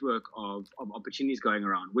network of opportunities going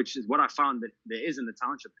around, which is what I found that there is in the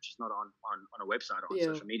township, which is not on a website or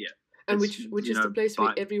on social media. And which is the place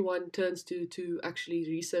where everyone turns to actually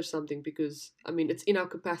research something, because, I mean, it's in our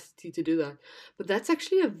capacity to do that. But that's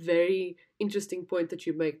actually a very interesting point that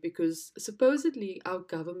you make, because supposedly our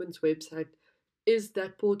government's website is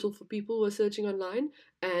that portal for people who are searching online.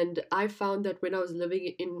 And I found that when I was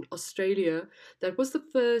living in Australia, that was the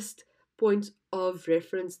first point of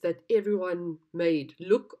reference that everyone made.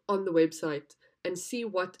 Look on the website and see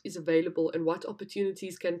what is available and what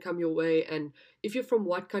opportunities can come your way, and if you're from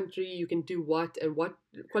what country you can do what, and what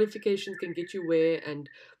qualifications can get you where, and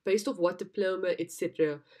based off what diploma,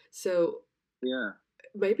 etc. So yeah,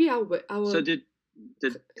 maybe our so did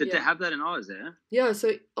Did they have that in Oz, eh? Yeah,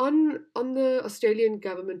 so on the Australian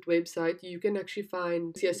government website, you can actually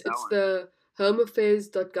find, yes, it's the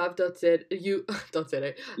homeaffairs.gov.za,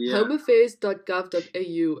 Yeah.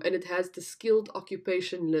 homeaffairs.gov.au, and it has the skilled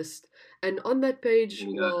occupation list. And on that page,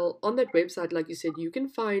 well, on that website, like you said, you can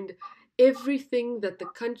find everything that the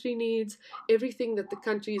country needs, everything that the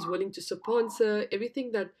country is willing to sponsor,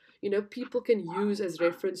 everything that people can use as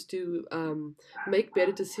reference to make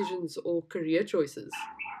better decisions or career choices.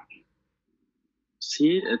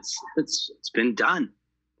 See, it's been done.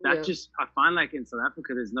 That Yeah. just, I find like in South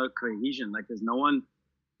Africa, there's no cohesion. Like there's no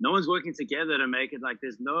one's working together to make it. Like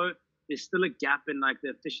there's still a gap in like the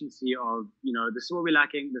efficiency of, this is what we're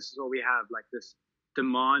lacking. This is what we have. Like this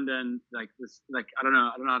demand and like this, like, I don't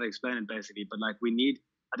know how to explain it basically, but like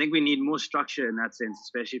I think we need more structure in that sense,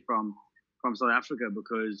 especially from South Africa,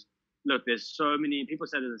 because look, there's so many people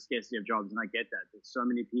say there's a scarcity of jobs, and I get that. There's so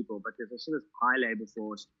many people, but there's also this high labor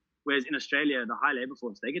force. Whereas in Australia, the high labor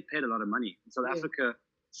force, they get paid a lot of money. In South Africa,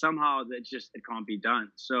 somehow it can't be done.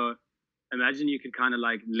 So imagine you could kind of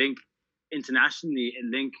like link internationally and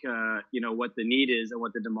link, what the need is and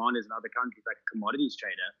what the demand is in other countries, like a commodities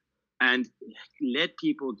trader, and let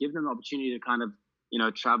people, give them the opportunity to kind of,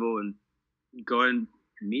 travel and go and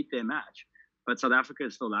meet their match. But South Africa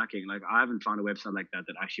is still lacking. Like I haven't found a website like that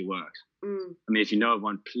actually works. I mean, if you know of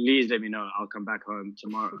one, please let me know. I'll come back home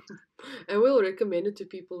tomorrow. And we'll recommend it to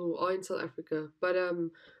people who are in South Africa. But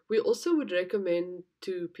we also would recommend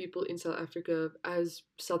to people in South Africa, as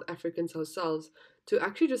South Africans ourselves, to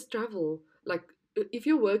actually just travel. Like if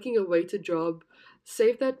you're working a waiter job,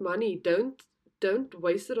 save that money. Don't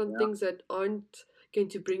waste it on things that aren't going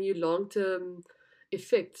to bring you long-term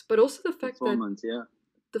effects. But also the fact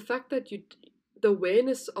that the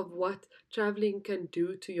awareness of what traveling can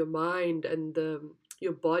do to your mind and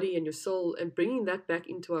your body and your soul, and bringing that back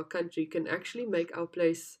into our country can actually make our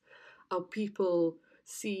people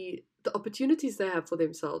see the opportunities they have for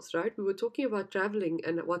themselves, right? We were talking about traveling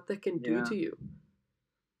and what that can do to you.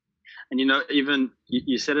 And even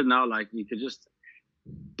you said it now, like you could just,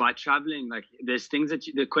 by traveling, like there's things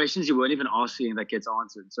the questions you weren't even asking that gets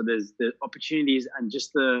answered. So there's the opportunities, and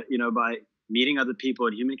just by meeting other people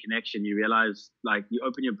and human connection, you realize, like, you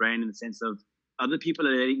open your brain in the sense of other people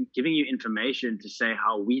are giving you information to say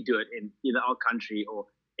how we do it in either our country or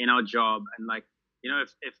in our job. And like,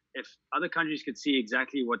 if other countries could see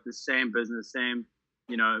exactly what the same business, same,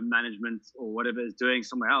 management or whatever is doing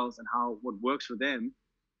somewhere else, and how what works for them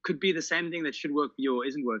could be the same thing that should work for you or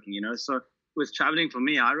isn't working, So with traveling, for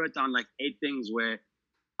me, I wrote down like 8 things where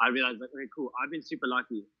I realized, like, okay, cool, I've been super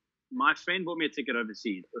lucky. My friend bought me a ticket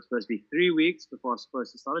overseas. It was supposed to be 3 weeks before I was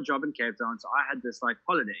supposed to start a job in Cape Town. So I had this like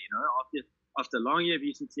holiday, after a long year of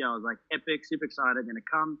UCT, I was like epic, super excited, going to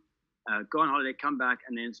come, go on holiday, come back,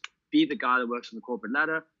 and then be the guy that works on the corporate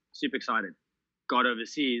ladder. Super excited. Got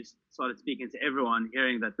overseas, started speaking to everyone,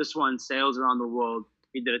 hearing that this one sails around the world.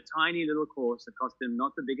 He did a tiny little course that cost him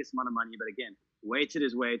not the biggest amount of money, but again, waited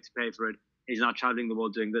his way to pay for it. He's now traveling the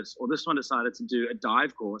world doing this. Or this one decided to do a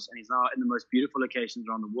dive course, and he's now in the most beautiful locations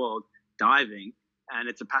around the world diving. And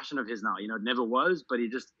it's a passion of his now. It never was, but he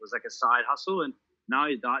just was like a side hustle, and now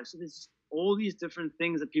he dives. So there's all these different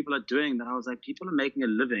things that people are doing that I was like, people are making a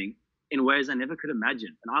living in ways I never could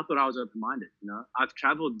imagine. And I thought I was open-minded. I've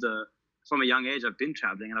traveled from a young age. I've been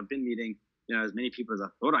traveling, and I've been meeting as many people as I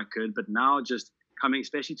thought I could. But now just coming,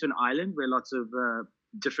 especially to an island where lots of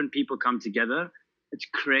different people come together, it's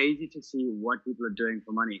crazy to see what people are doing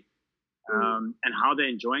for money, and how they're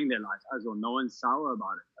enjoying their lives as well. No one's sour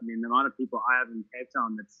about it. I mean, the amount of people I have in Cape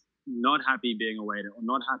Town that's not happy being a waiter, or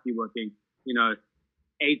not happy working,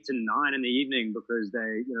 8 to 9 in the evening because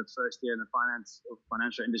they, first year in the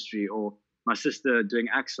financial industry, or my sister doing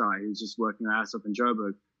AXI who's just working her ass off in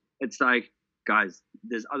Joburg. It's like, guys,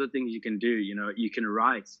 there's other things you can do. You can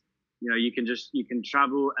write, you can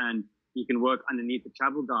travel, and you can work underneath the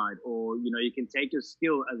travel guide, or, you can take your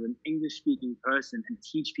skill as an English speaking person and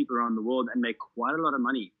teach people around the world and make quite a lot of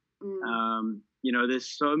money. There's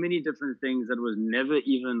so many different things that was never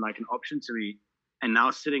even like an option to me. And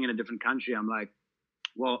now sitting in a different country, I'm like,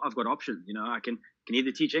 well, I've got options. I can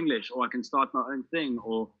either teach English, or I can start my own thing,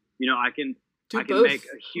 or, I can make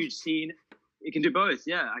a huge scene. You can do both.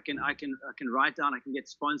 Yeah. I can write down, I can get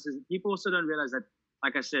sponsors. People also don't realize that,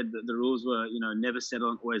 like I said, the rules were, never settle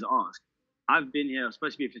and always ask. I've been here, I was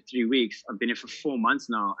supposed to be here for 3 weeks. I've been here for 4 months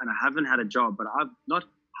now, and I haven't had a job, but I've not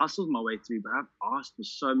hustled my way through, but I've asked for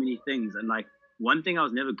so many things. And like, one thing I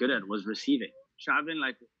was never good at was receiving. Traveling,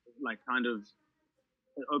 like kind of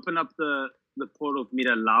open up the portal for me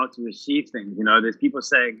to allow to receive things. There's people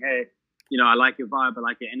saying, hey, I like your vibe, I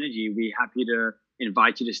like your energy. We're happy to,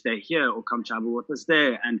 invite you to stay here or come travel with us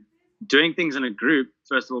there. And doing things in a group,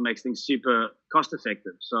 first of all, makes things super cost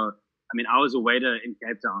effective. So, I mean, I was a waiter in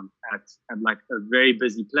Cape Town at like a very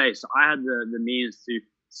busy place. So I had the means to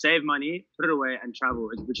save money, put it away, and travel,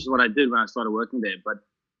 which is what I did when I started working there. But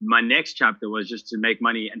my next chapter was just to make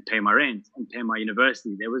money and pay my rent and pay my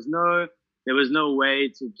university. There was no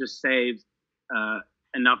way to just save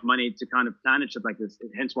enough money to kind of plan a trip like this.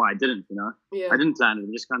 Hence why I didn't, I didn't plan it.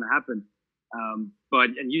 It just kind of happened.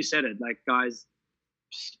 And you said it, like, guys,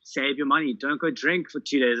 save your money. Don't go drink for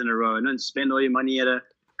 2 days in a row and don't spend all your money at a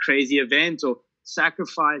crazy event, or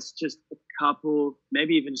sacrifice just a couple,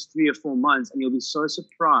 maybe even just 3 or 4 months, and you'll be so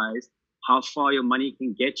surprised how far your money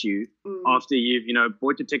can get you after you've,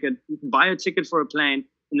 bought your ticket. You can buy a ticket for a plane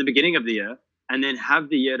in the beginning of the year and then have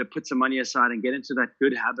the year to put some money aside and get into that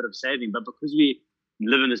good habit of saving. But because we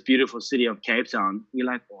live in this beautiful city of Cape Town, you're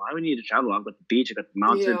like, well, why do we need to travel? I've got the beach, I've got the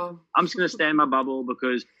mountain. Yeah. I'm just going to stay in my bubble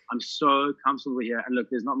because I'm so comfortable here. And look,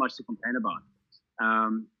 there's not much to complain about.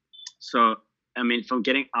 So, I mean, from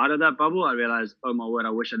getting out of that bubble, I realized, oh my word,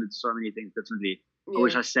 I wish I did so many things differently. Yeah. I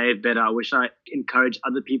wish I saved better. I wish I encouraged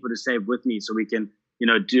other people to save with me so we can,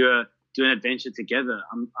 do an adventure together.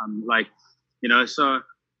 I'm like,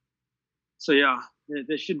 so yeah,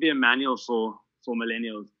 there should be a manual for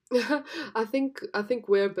millennials. I think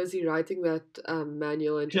we're busy writing that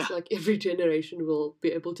manual, and just like every generation will be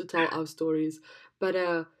able to tell our stories. But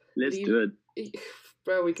let's do it.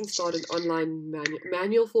 Bro, we can start an online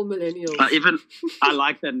manual for millennials. I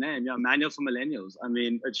like that name. Yeah, manual for millennials. I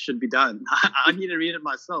mean, it should be done. I need to read it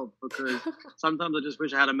myself because sometimes I just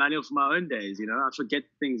wish I had a manual for my own days. I forget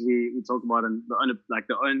things we talk about and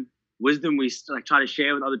the own wisdom we like try to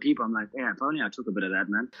share with other people. I'm like, yeah, if only I took a bit of that,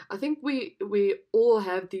 man. I think we all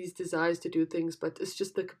have these desires to do things, but it's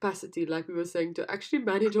just the capacity, like we were saying, to actually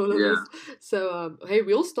manage all of this. So hey,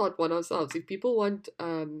 we'll start one ourselves. If people want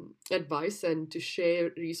advice and to share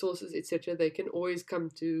resources, etc., they can always come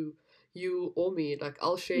to you or me. Like,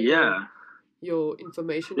 I'll share your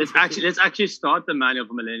information. Let's actually start the manual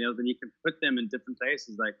for millennials, and you can put them in different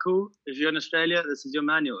places. Like, cool, if you're in Australia, this is your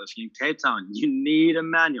manual. If you're in Cape Town, you need a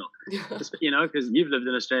manual. Because you've lived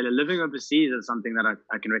in Australia. Living overseas is something that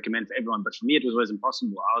I can recommend for everyone, but for me it was always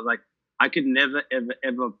impossible. I was like, I could never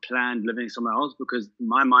ever plan living somewhere else, because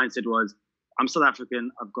my mindset was, I'm South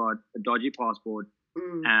African, I've got a dodgy passport,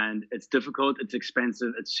 and it's difficult, it's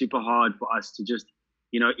expensive, it's super hard for us to just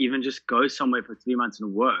even just go somewhere for 3 months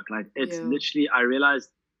and work. Like, it's literally, I realized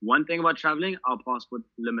one thing about traveling, our passport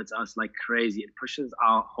limits us like crazy. It pushes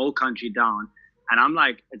our whole country down. And I'm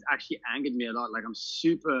like, it's actually angered me a lot. Like,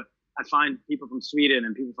 I find people from Sweden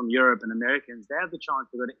and people from Europe and Americans, they have the chance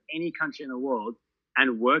to go to any country in the world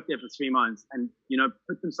and work there for 3 months and,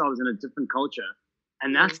 put themselves in a different culture.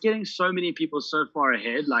 And that's getting so many people so far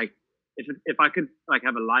ahead. Like, if I could like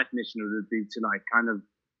have a life mission, it would be to like kind of,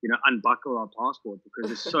 unbuckle our passport, because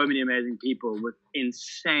there's so many amazing people with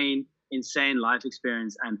insane life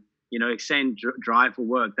experience and, insane drive for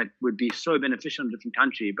work that would be so beneficial in a different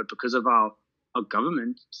country. But because of our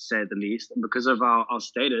government, to say the least, and because of our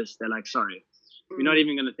status, they're like, sorry, we're not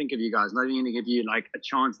even going to think of you guys, not even going to give you like a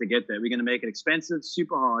chance to get there. We're going to make it expensive,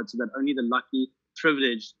 super hard, so that only the lucky,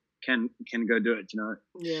 privileged can go do it,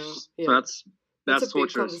 Yeah. So that's a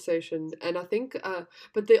big conversation, and I think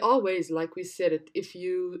but there are ways, like we said it,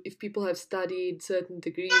 if people have studied certain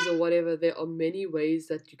degrees or whatever, there are many ways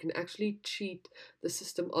that you can actually cheat the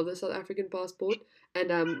system of the South African passport. And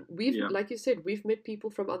like you said, we've met people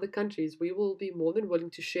from other countries. We will be more than willing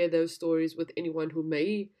to share those stories with anyone who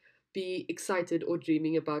may be excited or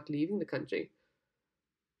dreaming about leaving the country.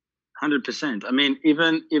 100%. I mean,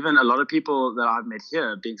 even a lot of people that I've met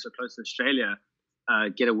here, being so close to Australia,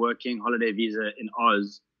 get a working holiday visa in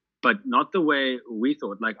Oz, but not the way we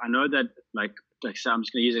thought. Like, I know that, like so I'm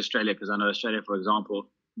just going to use Australia because I know Australia, for example,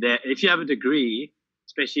 if you have a degree,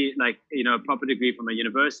 especially like, a proper degree from a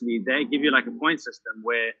university, they give you like a point system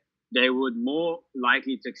where they would more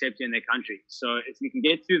likely to accept you in their country. So if you can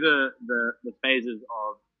get through the phases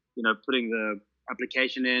of, putting the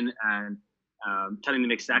application in and telling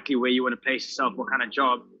them exactly where you want to place yourself, what kind of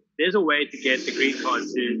job, there's a way to get the green card to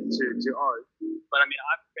Oz. But I mean,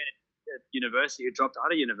 I've been at university, who dropped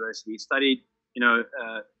out of university, studied,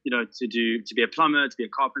 to be a plumber, to be a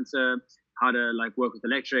carpenter, how to like work with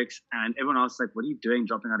electrics, and everyone else is like, what are you doing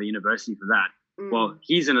dropping out of university for that? Well,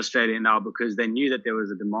 he's in Australia now because they knew that there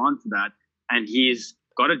was a demand for that, and he's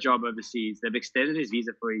got a job overseas. They've extended his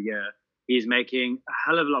visa for a year. He's making a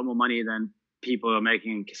hell of a lot more money than people are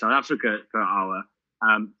making in South Africa per hour,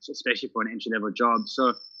 especially for an entry-level job.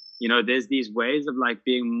 So, there's these ways of like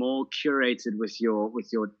being more curated with your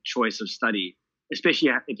choice of study.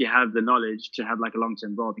 especially if you have the knowledge to have like a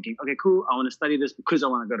long-term goal, thinking, okay, cool, I want to study this because I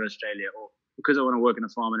want to go to Australia, or because I want to work in a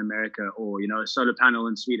farm in America, or, a solar panel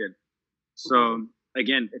in Sweden. So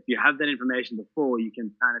again, if you have that information before, you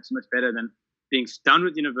can plan it so much better than being done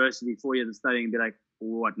with university, 4 years of studying, and be like,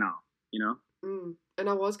 what now? And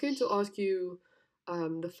I was going to ask you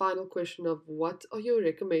the final question of what are your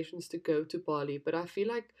recommendations to go to Bali, but I feel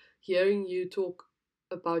like hearing you talk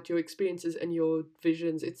about your experiences and your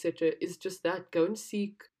visions, etc., is just that. Go and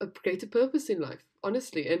seek a greater purpose in life,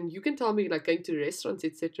 honestly. And you can tell me like going to restaurants,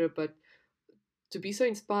 etc., but to be so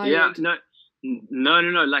inspired. No.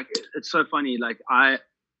 Like, it's so funny. Like,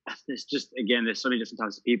 there's so many different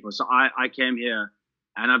types of people. So I came here,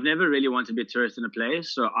 and I've never really wanted to be a tourist in a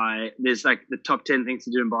place. So there's like the top 10 things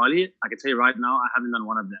to do in Bali. I can tell you right now, I haven't done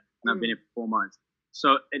one of them, and I've been here for 4 months.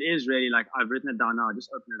 So it is really like, I've written it down now. I just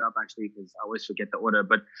opened it up actually because I always forget the order.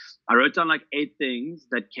 But I wrote down like 8 things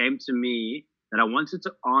that came to me that I wanted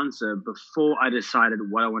to answer before I decided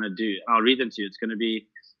what I want to do. I'll read them to you. It's going to be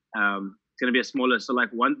a smaller. So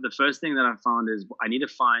like the first thing that I found is I need to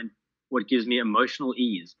find what gives me emotional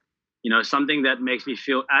ease. Something that makes me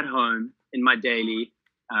feel at home in my daily.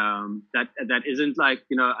 That isn't like,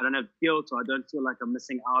 I don't have guilt, or I don't feel like I'm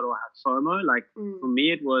missing out or have FOMO. Like for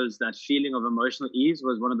me, it was that feeling of emotional ease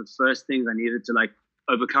was one of the first things I needed to like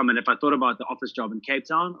overcome. And if I thought about the office job in Cape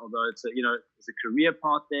Town, although it's a career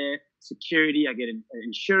path there, security, I get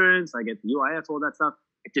insurance, I get the UIF, all that stuff,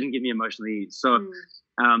 it didn't give me emotional ease. So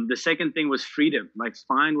the second thing was freedom. Like,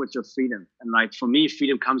 find what's your freedom. And like for me,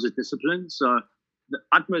 freedom comes with discipline. So the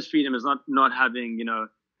utmost freedom is not having,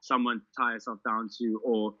 someone tie yourself down to,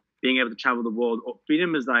 or being able to travel the world. Or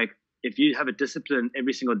freedom is like, if you have a discipline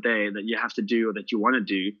every single day that you have to do or that you want to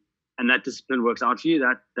do, and that discipline works out for you,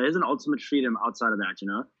 that there is an ultimate freedom outside of that,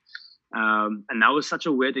 and that was such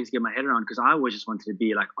a weird thing to get my head around, because I always just wanted to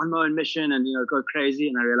be like on my own mission and go crazy.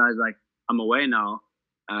 And I realized like I'm away now.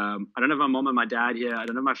 I don't have my mom and my dad here. I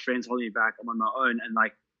don't have my friends holding me back. I'm on my own, and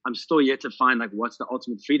like I'm still yet to find like what's the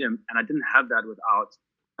ultimate freedom. And I didn't have that without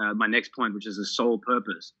my next point, which is a soul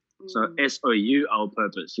purpose. So SOUL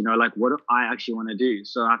purpose, like what do I actually want to do?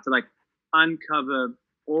 So I have to like uncover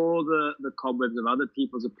all the cobwebs of other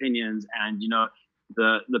people's opinions and,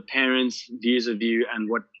 the parents' views of you and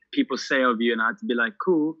what people say of you. And I have to be like,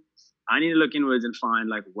 cool, I need to look inwards and find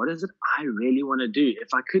like, what is it I really want to do?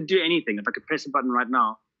 If I could do anything, if I could press a button right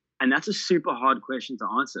now. And that's a super hard question to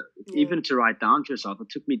answer. Even to write down to yourself. It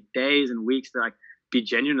took me days and weeks to like be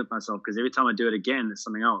genuine with myself, because every time I do it again, there's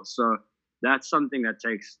something else. So that's something that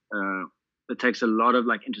takes a lot of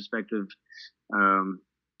like introspective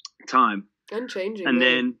time and changing. And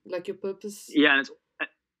then like your purpose. Yeah, and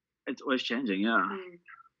it's always changing. Yeah,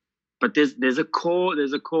 but there's a core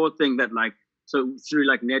thing that like, so through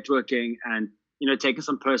like networking and taking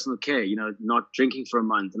some personal care, not drinking for a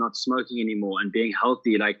month, not smoking anymore, and being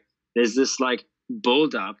healthy. Like there's this like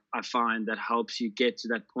build up I find that helps you get to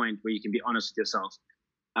that point where you can be honest with yourself.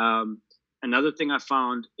 Another thing I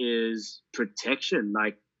found is protection.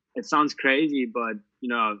 Like, it sounds crazy, but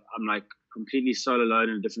I'm like completely solo alone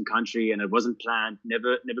in a different country, and it wasn't planned.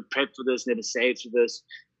 Never prepped for this. Never saved for this.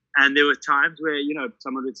 And there were times where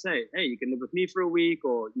someone would say, "Hey, you can live with me for a week,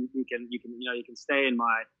 or you can stay in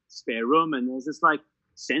my spare room." And there's this like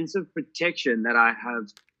sense of protection that I have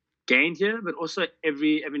gained here, but also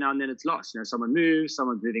every now and then it's lost. Someone moves,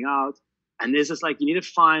 someone's moving out, and there's this like, you need to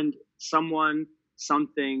find someone,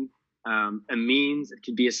 something, a means. It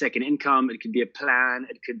could be a second income, it could be a plan,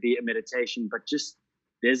 it could be a meditation, but just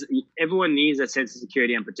everyone needs that sense of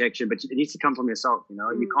security and protection, but it needs to come from yourself.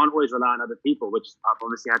 You can't always rely on other people, which I've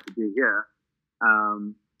obviously had to do here.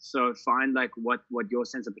 So find like what your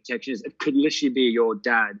sense of protection is. It could literally be your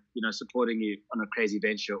dad, supporting you on a crazy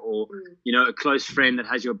venture, or a close friend that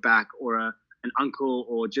has your back, or an uncle,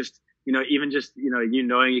 or just even just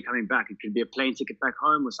knowing you're coming back. It could be a plane ticket back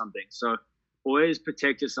home or something. So always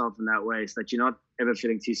protect yourself in that way, so that you're not ever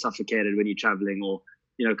feeling too suffocated when you're traveling, or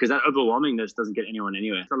because that overwhelmingness doesn't get anyone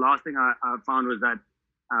anywhere. The last thing I found was that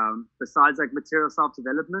besides like material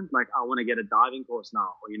self-development, like I want to get a diving course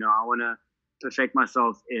now, or I want to perfect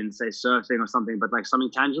myself in, say, surfing or something, but like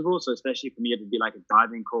something tangible. So especially for me, it would be like a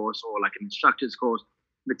diving course or like an instructor's course.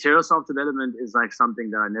 Material self-development is like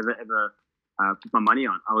something that I never ever put my money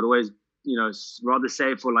on. I would always rather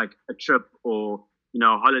save for like a trip or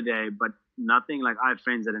a holiday, but nothing like, I have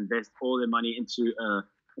friends that invest all their money into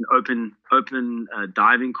an open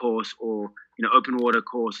diving course, or open water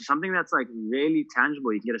course, or something that's like really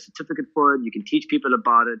tangible. You can get a certificate for it, you can teach people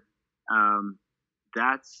about it.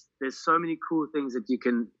 There's so many cool things that you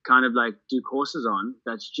can kind of like do courses on,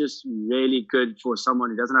 that's just really good for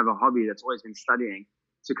someone who doesn't have a hobby, that's always been studying.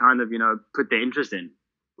 to kind of, put their interest in.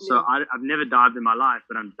 So I've never dived in my life,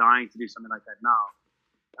 but I'm dying to do something like that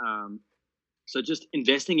now. So just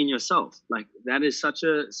investing in yourself, like that is such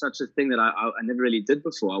a thing that I never really did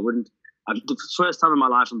before. The first time in my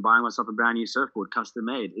life I'm buying myself a brand new surfboard, custom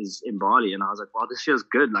made, is in Bali, and I was like, wow, this feels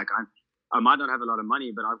good. Like I might not have a lot of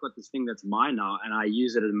money, but I've got this thing that's mine now, and I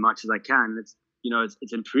use it as much as I can.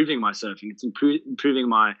 It's improving my surfing. It's improving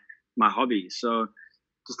my hobby. So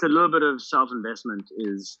just a little bit of self-investment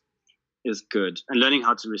is good, and learning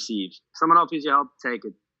how to receive. Someone offers you help, take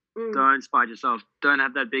it. Don't spite yourself. Don't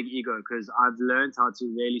have that big ego, because I've learned how to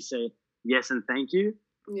really say yes and thank you.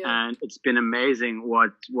 Yeah. And it's been amazing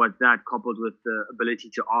what that, coupled with the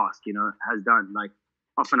ability to ask, has done. Like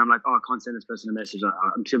often I'm like, oh, I can't send this person a message.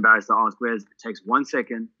 I'm too embarrassed to ask. Whereas it takes 1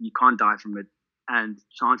 second, you can't die from it, and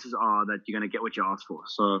chances are that you're going to get what you asked for.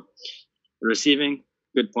 So receiving,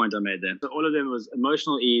 good point I made there. So all of them was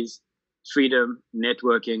emotional ease, freedom,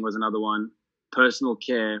 networking was another one, personal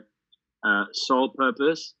care, soul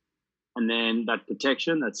purpose, and then that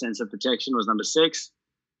protection, that sense of protection was number 6.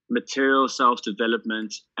 Material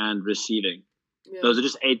self-development and receiving. Yeah. Those are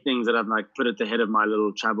just 8 things that I've like put at the head of my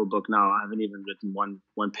little travel book now. I haven't even written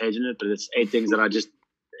one page in it, but it's 8 things that I just,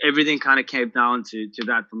 everything kind of came down to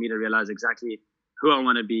that for me to realize exactly who I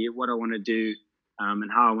want to be, what I want to do,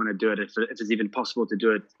 and how I want to do it, if it's even possible to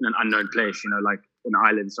do it in an unknown place, like an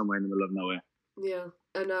island somewhere in the middle of nowhere. Yeah.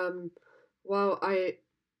 And wow, I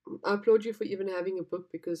applaud you for even having a book,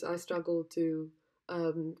 because I struggle to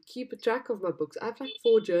keep a track of my books. I have like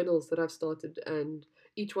 4 journals that I've started, and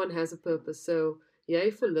each one has a purpose. So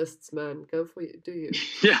yay for lists, man. Go for it. Do you?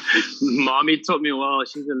 Yeah, mommy taught me well.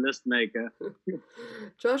 She's a list maker.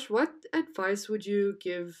 Josh, what advice would you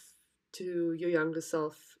give to your younger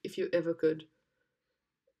self if you ever could?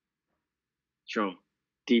 Sure.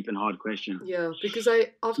 Deep and hard question. Yeah, because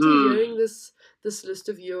after hearing this list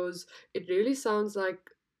of yours, it really sounds like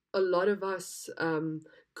a lot of us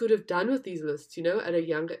could have done with these lists, at a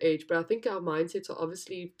younger age. But I think our mindsets are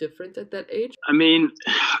obviously different at that age. I mean,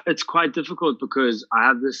 it's quite difficult, because I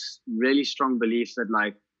have this really strong belief that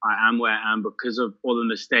like I am where I am because of all the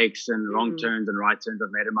mistakes and wrong turns and right turns I've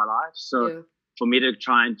made in my life. So for me to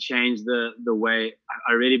try and change the way,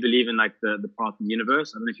 I really believe in like the path of the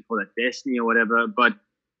universe. I don't know if you call that destiny or whatever, but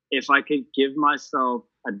if I could give myself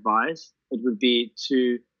advice, it would be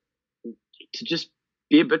to just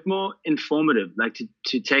be a bit more informative, like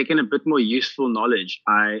to take in a bit more useful knowledge.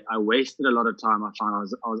 I wasted a lot of time. I found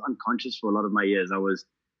I was unconscious for a lot of my years. I was,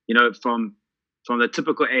 from the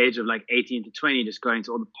typical age of like 18 to 20, just going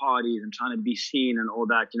to all the parties and trying to be seen and all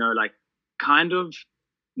that, like kind of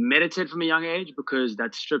meditate from a young age, because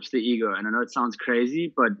that strips the ego. And I know it sounds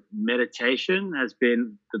crazy, but meditation has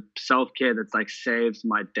been the self-care that's like saved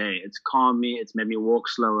my day. It's calmed me. It's made me walk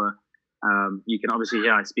slower. You can obviously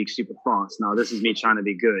hear I speak super fast. Now, this is me trying to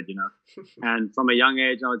be good, And from a young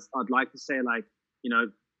age, I'd like to say like,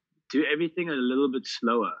 do everything a little bit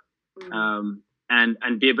slower,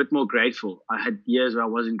 and be a bit more grateful. I had years where I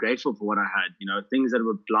wasn't grateful for what I had, things that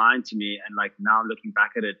were blind to me. And like now looking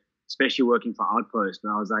back at it, especially working for Outpost,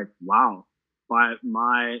 and I was like, wow, by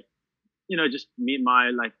my, just me,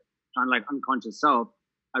 my like kind of like unconscious self,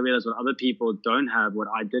 I realized what other people don't have, what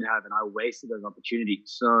I did have, and I wasted those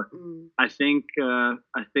opportunities. So I think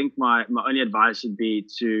my only advice would be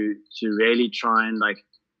to really try and like,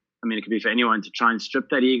 I mean, it could be for anyone, to try and strip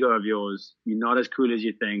that ego of yours. You're not as cool as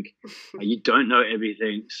you think. You don't know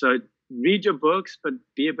everything. So read your books, but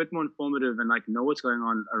be a bit more informative and like know what's going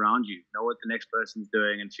on around you, know what the next person's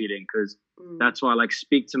doing and feeling, because that's why I like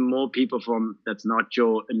speak to more people that's not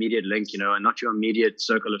your immediate link, and not your immediate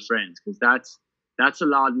circle of friends, because that's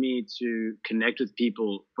allowed me to connect with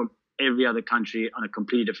people from every other country on a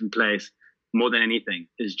completely different place. More than anything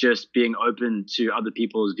is just being open to other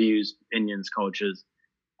people's views, opinions, cultures.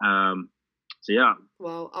 So yeah.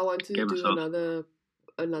 Wow, I want to do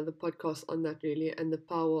another podcast on that, really, and the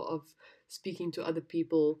power of speaking to other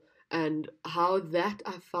people, and how that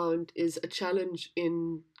I found is a challenge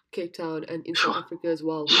in Cape Town and in South Africa as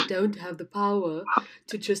well. We don't have the power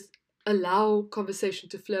to just allow conversation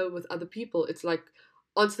to flow with other people. It's like,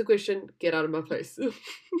 answer the question, get out of my face.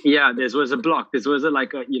 Yeah, there was a block. You're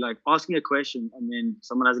like asking a question, and then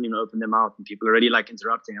someone hasn't even opened their mouth, and people are already like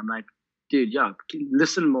interrupting. I'm like, dude,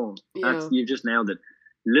 listen more. You just nailed it.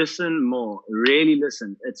 Listen more. Really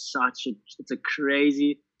listen. It's a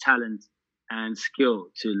crazy talent and skill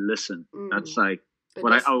to listen. That's like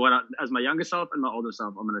what I as my younger self and my older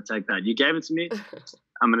self, I'm gonna take that. You gave it to me.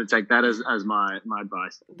 I'm gonna take that as my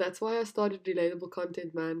advice. That's why I started Relatable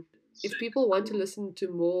Content, man. If people want to listen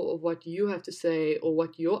to more of what you have to say or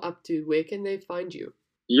what you're up to, where can they find you?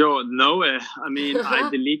 Yo, nowhere. I mean, I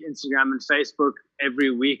delete Instagram and Facebook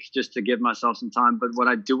every week just to give myself some time. But what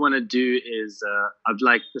I do want to do is I've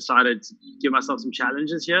like decided to give myself some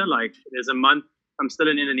challenges here. Like there's a month, I'm still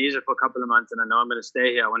in Indonesia for a couple of months and I know I'm going to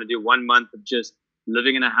stay here. I want to do 1 month of just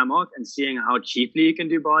living in a hammock and seeing how cheaply you can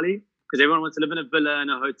do Bali, because everyone wants to live in a villa and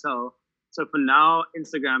a hotel. So for now,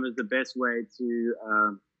 Instagram is the best way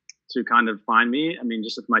to kind of find me. I mean,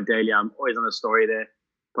 just with my daily, I'm always on a story there,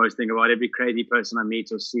 posting about every crazy person I meet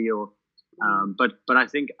or see, or but I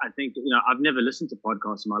think I've never listened to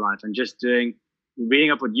podcasts in my life, and just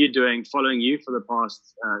reading up what you're doing, following you for the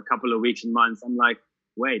past couple of weeks and months, I'm like,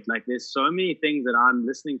 wait, like there's so many things that I'm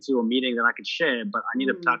listening to or meeting that I could share, but I need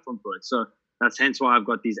a platform for it. So that's hence why I've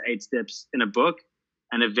got these 8 steps in a book,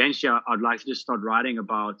 and eventually I'd like to just start writing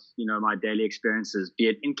about my daily experiences, be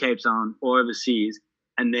it in Cape Town or overseas.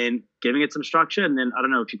 And then giving it some structure. And then I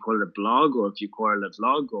don't know if you call it a blog or if you call it a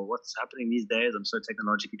vlog or what's happening these days. I'm so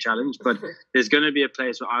technologically challenged, but there's going to be a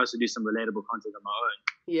place where I also do some relatable content on my own.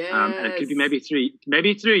 Yeah. And it could be maybe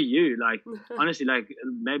through you. Like, honestly, like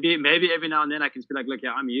maybe every now and then I can be like, look,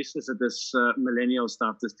 yeah, I'm useless at this millennial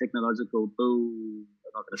stuff, this technological boo.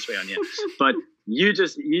 I'm not going to swear on you, but you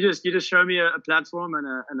just show me a platform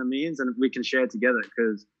and a means, and we can share it together,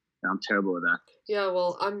 because I'm terrible at that. Yeah,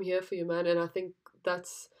 well, I'm here for you, man. And I think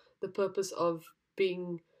that's the purpose of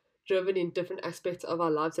being driven in different aspects of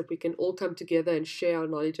our lives, that we can all come together and share our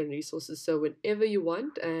knowledge and resources. So whenever you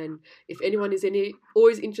want, and if anyone is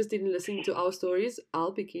always interested in listening to our stories,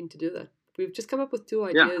 I'll be keen to do that. We've just come up with 2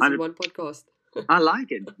 ideas in one podcast. I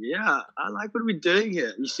like it. Yeah, I like what we're doing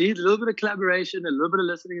here. You see, a little bit of collaboration, a little bit of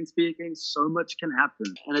listening and speaking, so much can happen.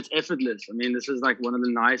 And it's effortless. I mean, this is like one of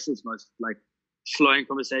the nicest, most like flowing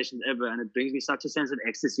conversations ever, and it brings me such a sense of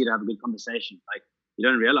ecstasy to have a good conversation. Like, you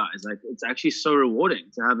don't realize, like, it's actually so rewarding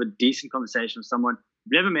to have a decent conversation with someone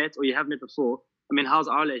you've never met or you haven't met before. I mean, how's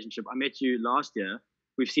our relationship? I met you last year.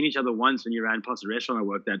 We've seen each other once when you ran past the restaurant I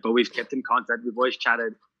worked at, but we've kept in contact. We've always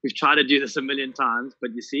chatted. We've tried to do this a million times,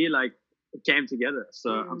 but you see, like, it came together.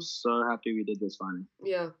 So I'm so happy we did this finally.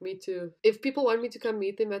 Yeah, me too. If people want me to come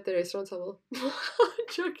meet them at the restaurants, I will.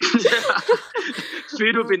 Joking.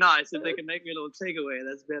 Food would be nice if they can make me a little takeaway.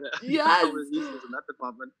 That's better. Yes. I was useless in that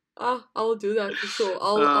department. I'll do that for sure.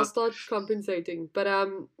 I'll start compensating. But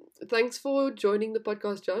thanks for joining the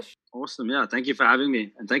podcast, Josh. Awesome. Yeah, thank you for having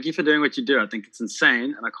me, and thank you for doing what you do. I think it's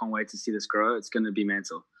insane, and I can't wait to see this grow. It's going to be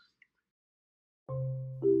mental.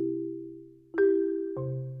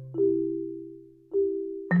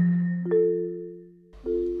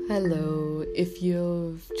 Hello, if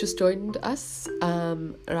you've just joined us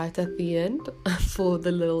right at the end for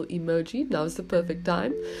the little emoji, now's the perfect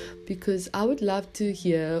time, because I would love to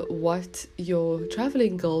hear what your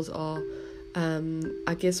traveling goals are.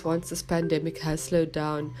 I guess once this pandemic has slowed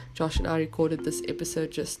down, Josh and I recorded this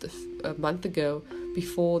episode just a month ago,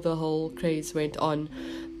 before the whole craze went on.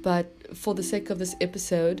 But for the sake of this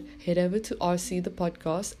episode, head over to RC the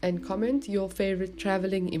podcast and comment your favorite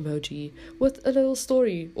traveling emoji with a little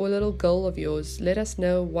story or a little goal of yours. Let us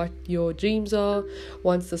know what your dreams are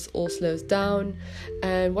once this all slows down,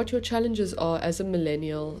 and what your challenges are as a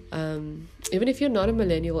millennial. Even if you're not a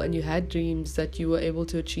millennial and you had dreams that you were able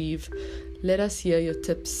to achieve, let us hear your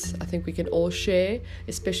tips. I think we can all share,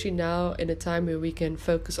 especially now in a time where we can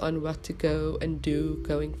focus on what to go and do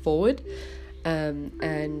going forward.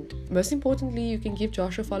 And most importantly, you can give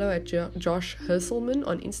Josh a follow at Josh Herselman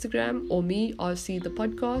on Instagram, or me, RC the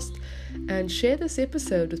podcast, and share this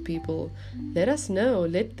episode with people. Let us know,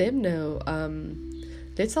 let them know,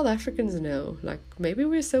 let South Africans know. Like, maybe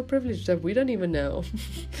we're so privileged that we don't even know.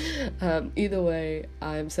 Either way,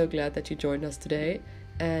 I'm so glad that you joined us today,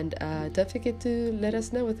 and don't forget to let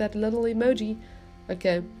us know with that little emoji.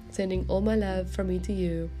 Okay, sending all my love from me to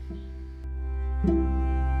you.